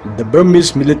the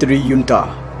Burmese military junta.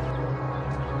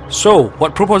 So,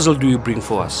 what proposal do you bring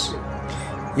for us?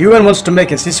 UN wants to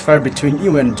make a ceasefire between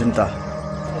UN junta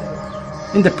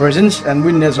in the presence and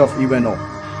witness of UNO.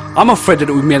 I'm afraid that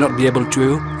we may not be able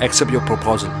to accept your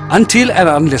proposal until and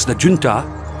unless the junta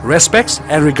respects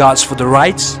and regards for the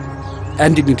rights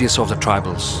and dignities of the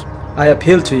tribals. I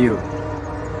appeal to you.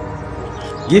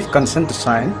 Give consent to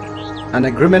sign an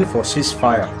agreement for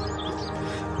ceasefire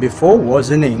before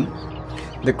worsening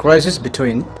the crisis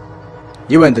between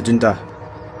you and the junta.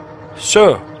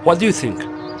 Sir, what do you think?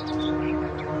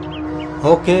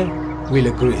 Okay, we'll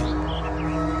agree.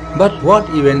 But what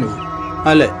even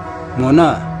Ale,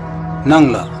 Mona,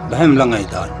 Nangla, Bahem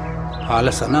Langaidan,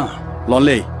 Alasana.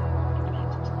 Lonely,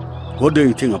 what do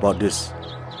you think about this?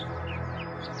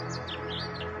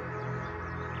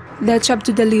 That's up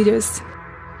to the leaders.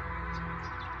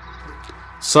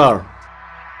 Sir,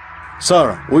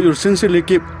 we will sincerely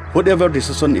keep whatever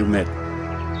decision you made.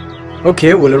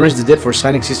 Okay, we'll arrange the date for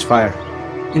signing ceasefire.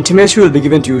 Intimacy will be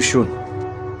given to you soon.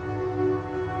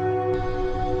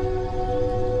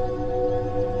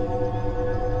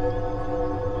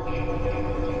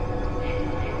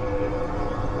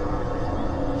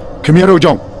 Khmer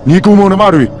Rojong. 你姑母的马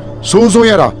瑞，说说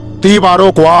呀啦，第八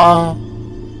罗瓜。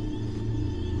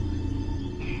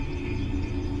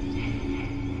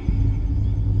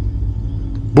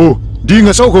不，你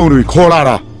个手工瑞可拉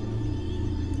啦。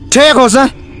切口声，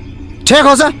切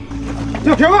口声。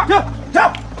跳啊，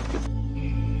跳！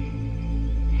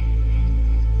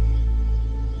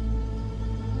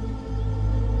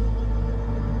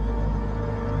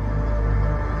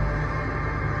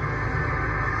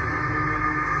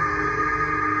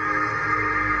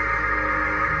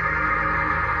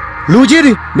卢杰的，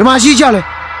你妈洗下来。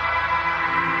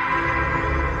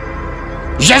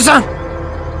先生。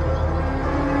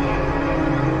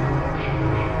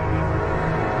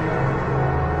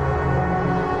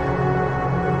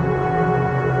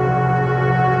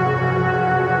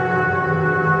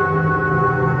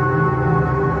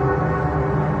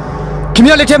你们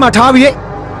要来天马塔比，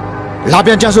那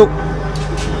边加速。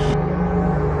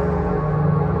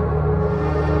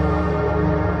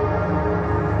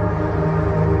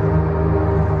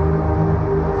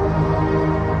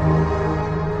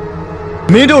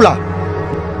没到了，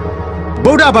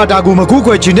保大把大姑们古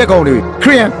怪进来讲的，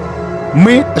可以，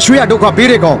没需要多块别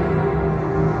的讲，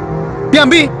边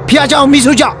边偏叫秘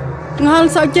书长。Ngal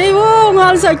sa chay wo,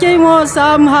 ngal sa chay mo,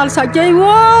 sam hal sa chay wo,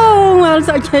 ngal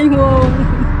sa chay wo.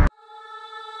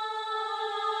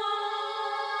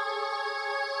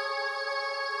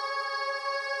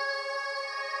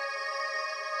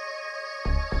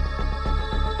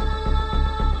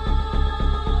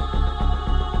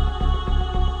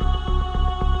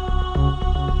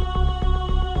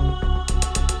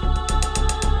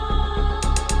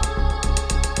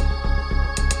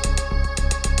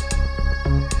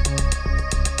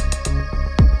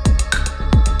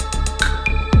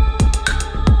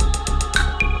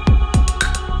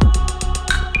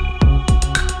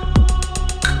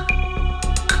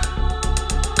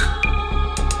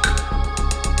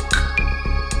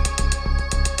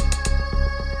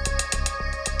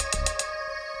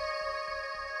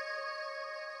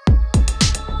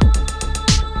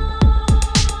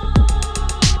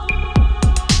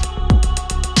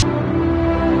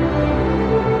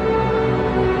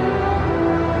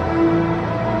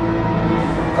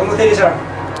 Sir.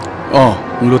 Oh,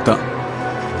 ngluta.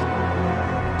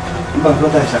 Bang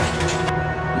luta sir.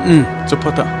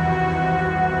 Chapata.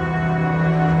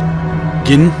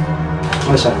 Gin.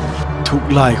 Oh sir. Thuk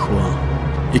lai khwa.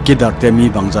 Ikidar te mi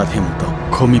bangza them to.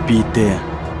 Khomi pi te.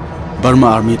 Burma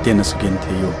army te na sugen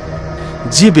theyo.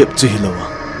 Jibep chihilawa.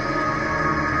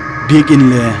 Big in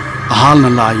le ahal na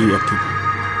la yi active.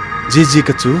 Ji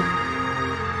kachu.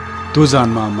 Tu jan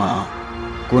ma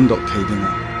kondok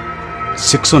theidinga.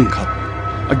 Section khat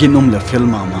again le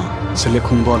film mama sele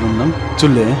khung bolum nam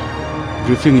chule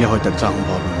briefing le hoy tak chang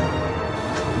bolum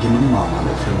ginum mama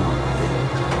le film mama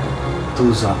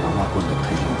tu za mama kon le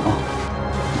thai no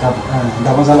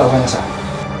da ba zala wa sa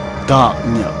da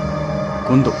nya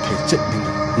kon dok thai chet ding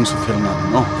hung su film na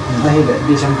no na hi le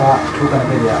bi sam pa thu kan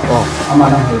be ya ama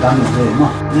nang he dan le no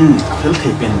film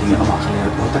thai pen ding ama khale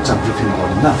ho tak chang briefing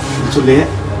bolum na chule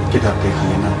ke da pe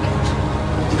khale na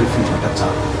briefing ho tak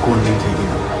chang kon ling thai ding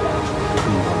nama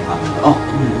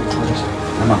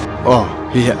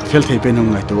hi fel thei pe nong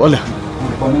ngai to ole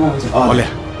ole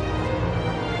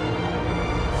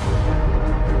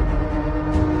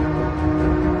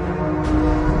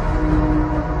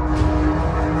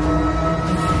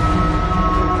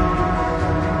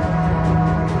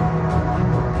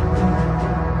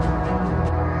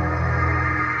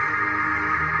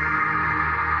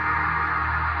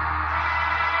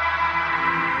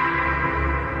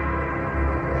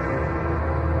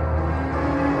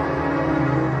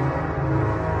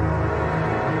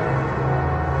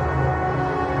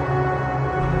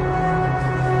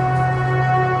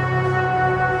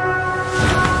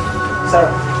Sir,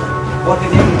 what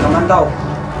did you command out?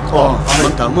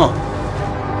 Mantap mo.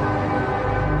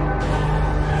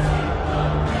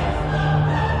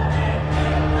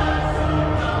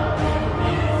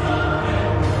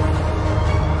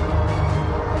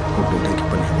 Kau boleh kita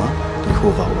penewa, tu kau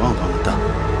bawa bangta,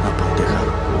 apa teka,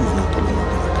 mana tolong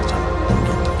apa kita cakap,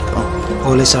 tanggung kita.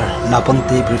 Oleh sir, napang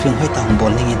te briefing hoy tang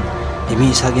bol ningin,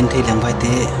 imi sagin te lang bay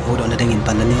te, udah na dengin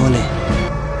pandani oleh.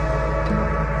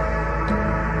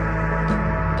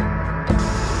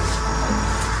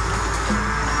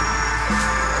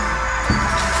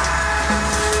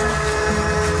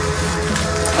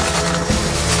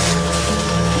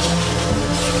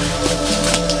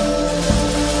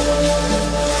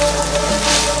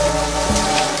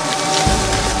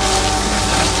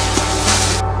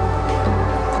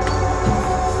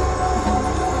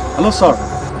 Hello, sir.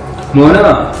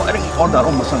 Mana? Firing order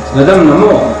on Masan. Nadam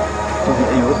namo.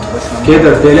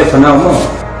 Keder telephone mo.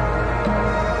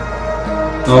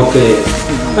 Okay.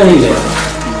 Pahile.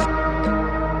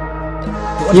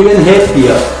 Even head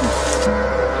here.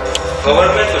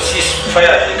 Government को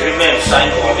ceasefire agreement sign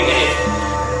हो गई है.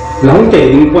 Lang te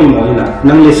ding point mo ina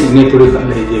nang le signatory ka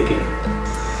le je ke.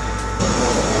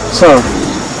 Sir,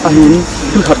 ahin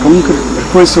til khat kong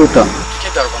koi sota.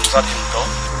 Kedar bang zat hin to.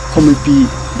 Komipi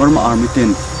Burma Army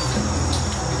ten.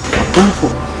 Info.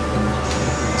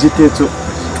 Jite chu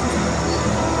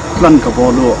plan ka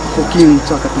bolo cooking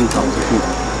cha ka tang tang chu.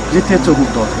 Jite chu hu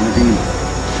to na ding.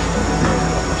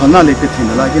 Hana le te thin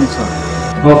la gen sa.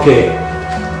 Okay.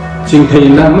 Ching thei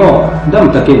na mo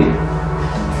dam takin.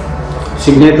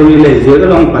 Signatory le je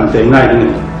long pan te ngai ni.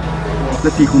 La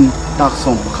ti kun tak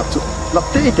som khat chu. Lap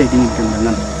te te ding ken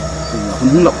nan.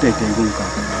 Hun lap te te gun ka.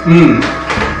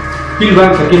 Pilban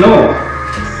sakino.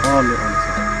 Ole.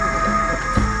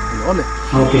 Ole.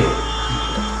 Okay.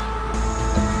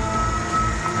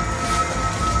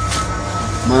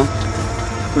 Ma,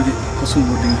 tôi đi có sung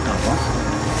một đỉnh tàu á,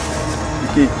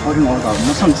 thì họ đi ngồi tàu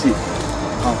nó sang xị,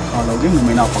 họ lâu đến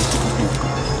mình nào bằng sự thật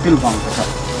tin vàng cái thật,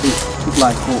 thì chụp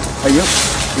lại cô thấy nhớ,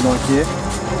 thì nói thế,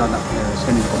 ta đã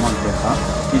xem những công an thế khác,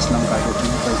 Islam cái đó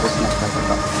chúng tôi có Islam cái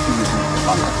đó, thì mình sẽ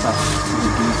làm cách sao,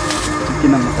 thì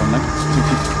cái năng lực này, thì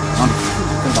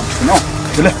cái bằng thế nào,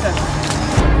 được đấy.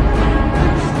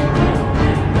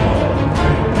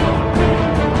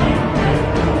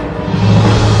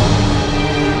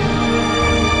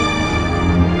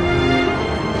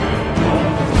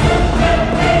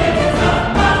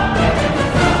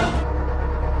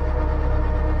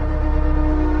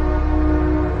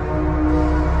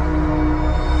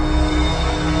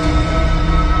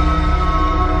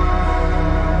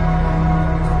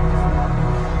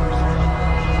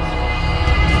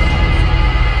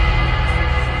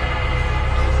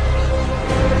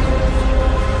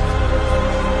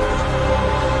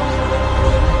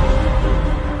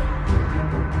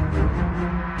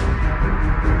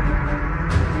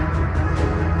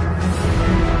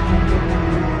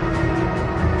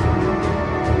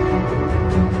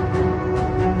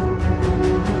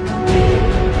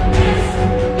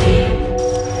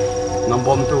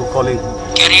 Bom tu calling.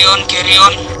 Carry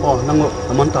on. Oh, nango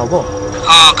naman tao bo.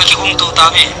 Kaki hung tu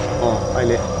tabi. Ai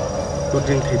le.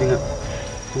 Loading thei dinga.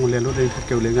 Hung le loading thak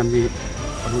keu le ngam ni.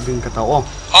 Loading ka tao.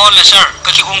 Le sir,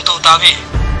 kaki hung tu tabi.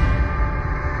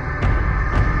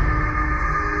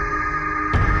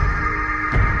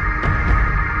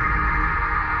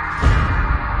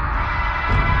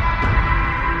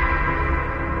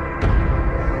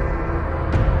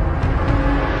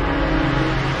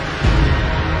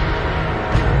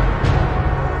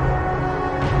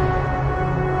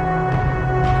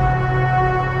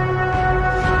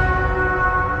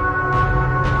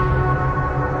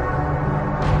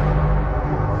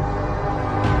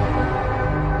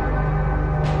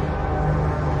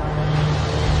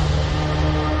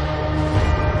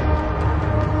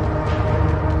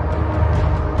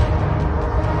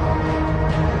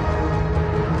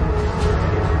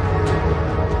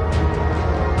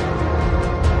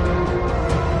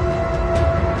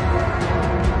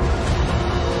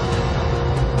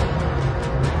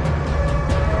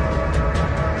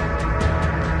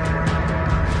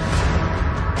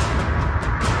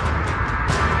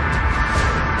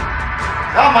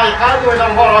 Mày cá đuôi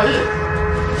làm ho rồi.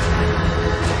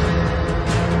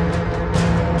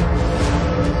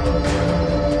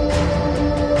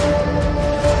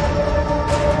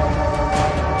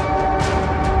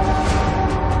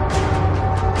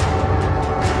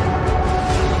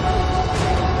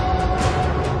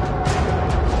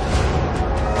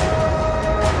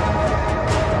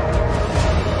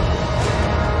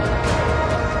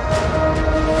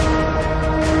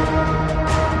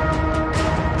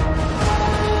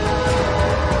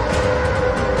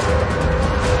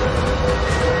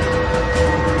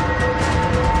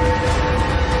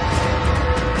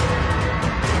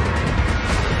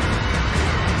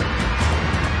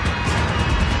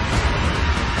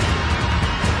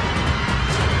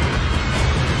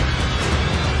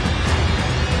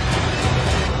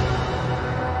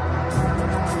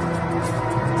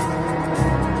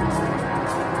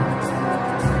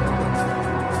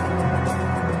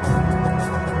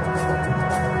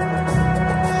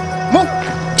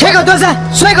 Cái tôi ra,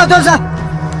 xoay cầu tôi ra.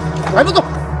 Phải nó tôi.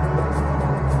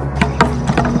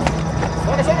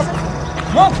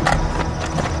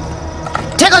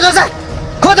 Che cầu tôi ra,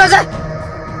 cô tôi ra.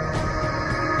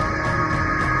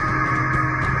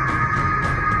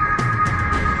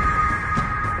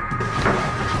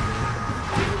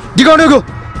 Đi con nữa,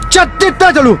 chặt tít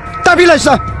ta cho luôn. Ta biết là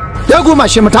sao? Nếu cô mà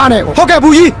xem mà tha này, họ kẻ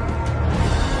bùi gì?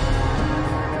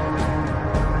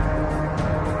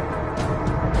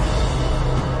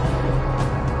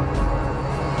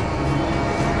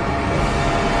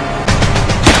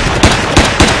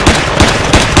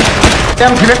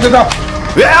 Em thì được đâu.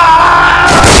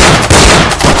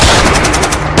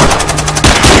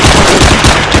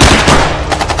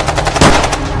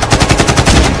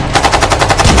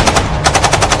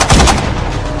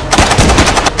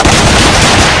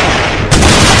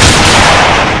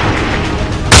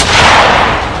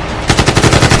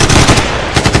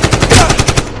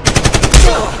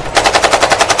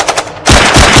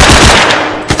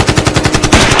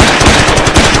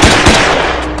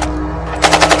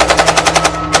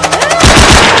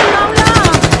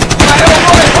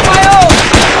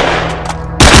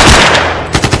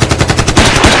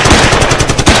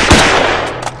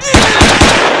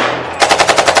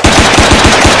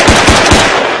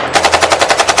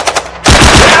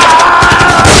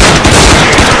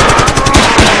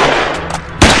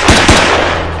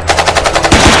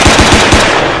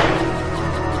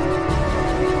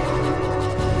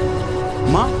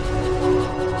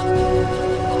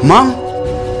 Mang,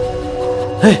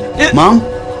 hey, Mang,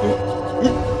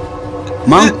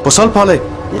 Mang, pasal palai,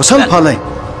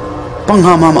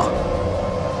 pangha mama.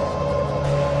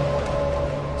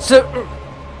 Sir,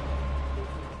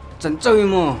 chân chơi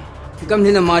mo, cầm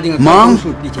lên mà đi Mang,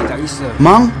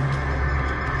 Mang,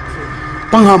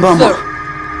 pangha mama.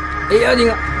 Sir, ấy đi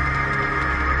ngạ.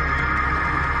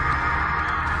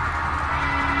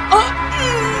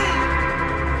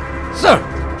 Sir.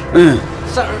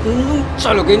 Sa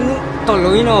salogin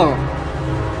toloy no.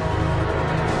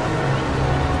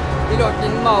 Ilo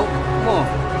tin mau mo.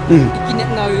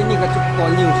 Kinepna ini ka chukpol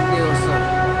niyo siguro sir.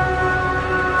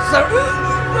 Sir,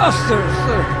 no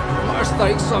sir. Mars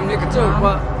tarik som ni ka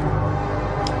chopa.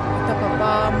 Ita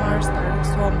papa Mars tarik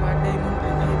som ba day mo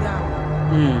kay Naida.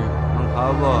 Mang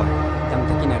habo. Tam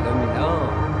takin alo min no.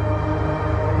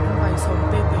 Ang kay som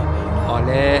te no.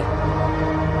 Ole.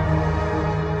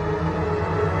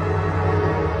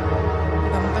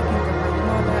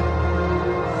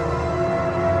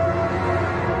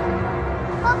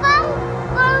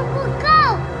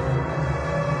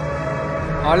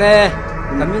 Oleh,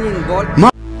 kami ni gol.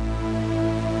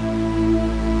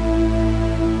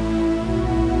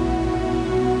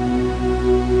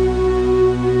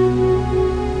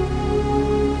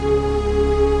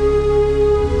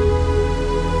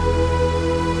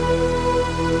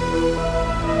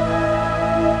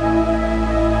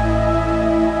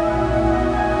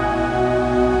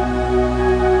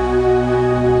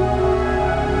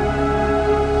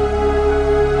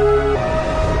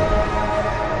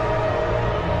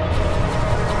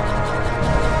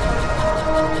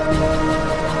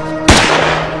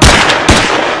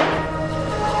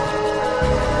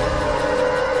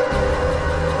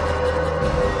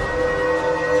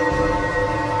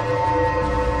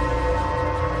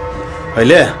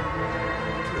 Hele,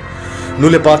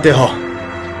 nule pate ho,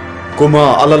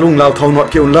 kuma alalung lau thau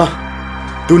not ke unla,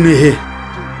 tuni he,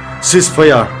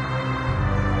 ceasefire,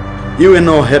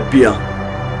 UNO happy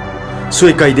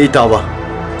sui kai dei tawa,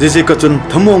 jiji kachun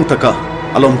thamong taka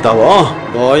alom tawa.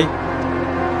 Boy,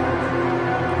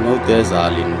 no te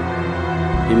zalin,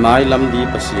 imai lam di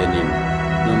pasianin,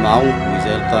 no maung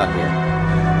puizel ta he.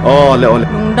 Oh, le ole.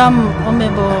 Lungdam ome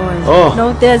boy. Oh.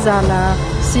 No te zala.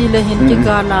 Sila hindi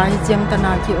ka lahi siyang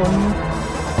tanaki on.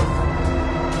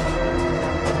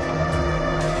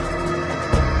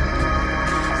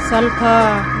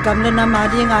 Salpa, gamle na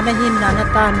madi nga na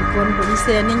hinanatan pon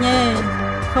bulise niya.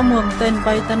 Kamuang ten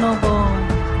bay tanobo.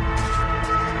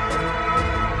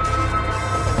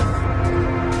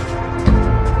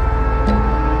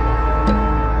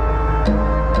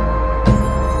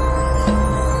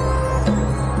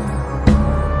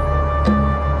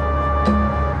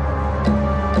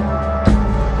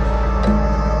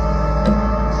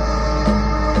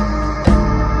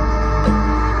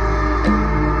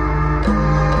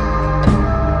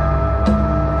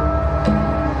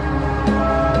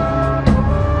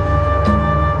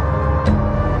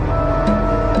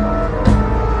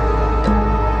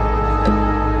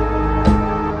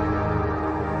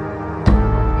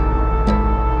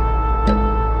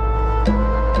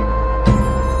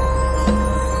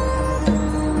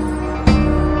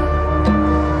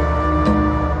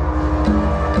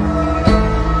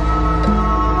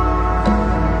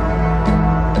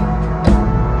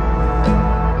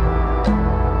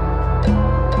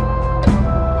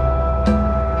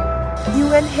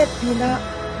 happy na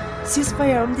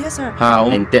ceasefire dia sir. Ha,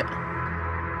 ente.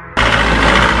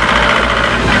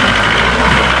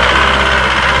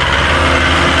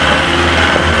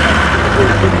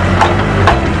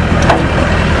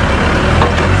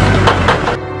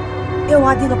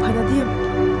 Ewadi na phanadim.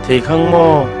 Thì khang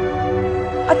mo.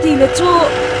 Ati le chu.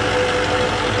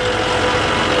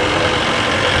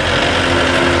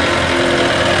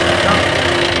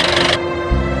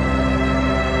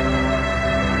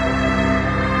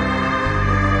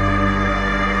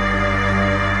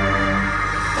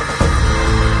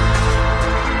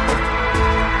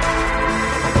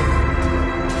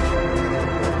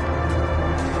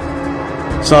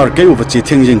 sar ke u chi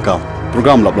thing jing ka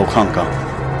program lop lo khang ka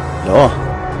lo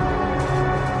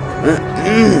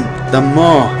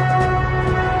tammo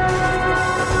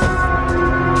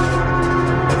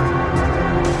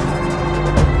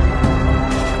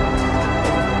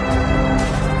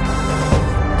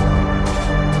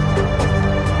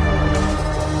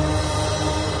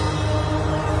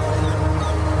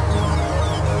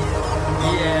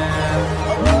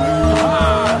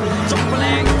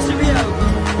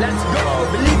Let's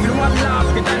go, believe in what love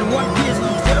can and what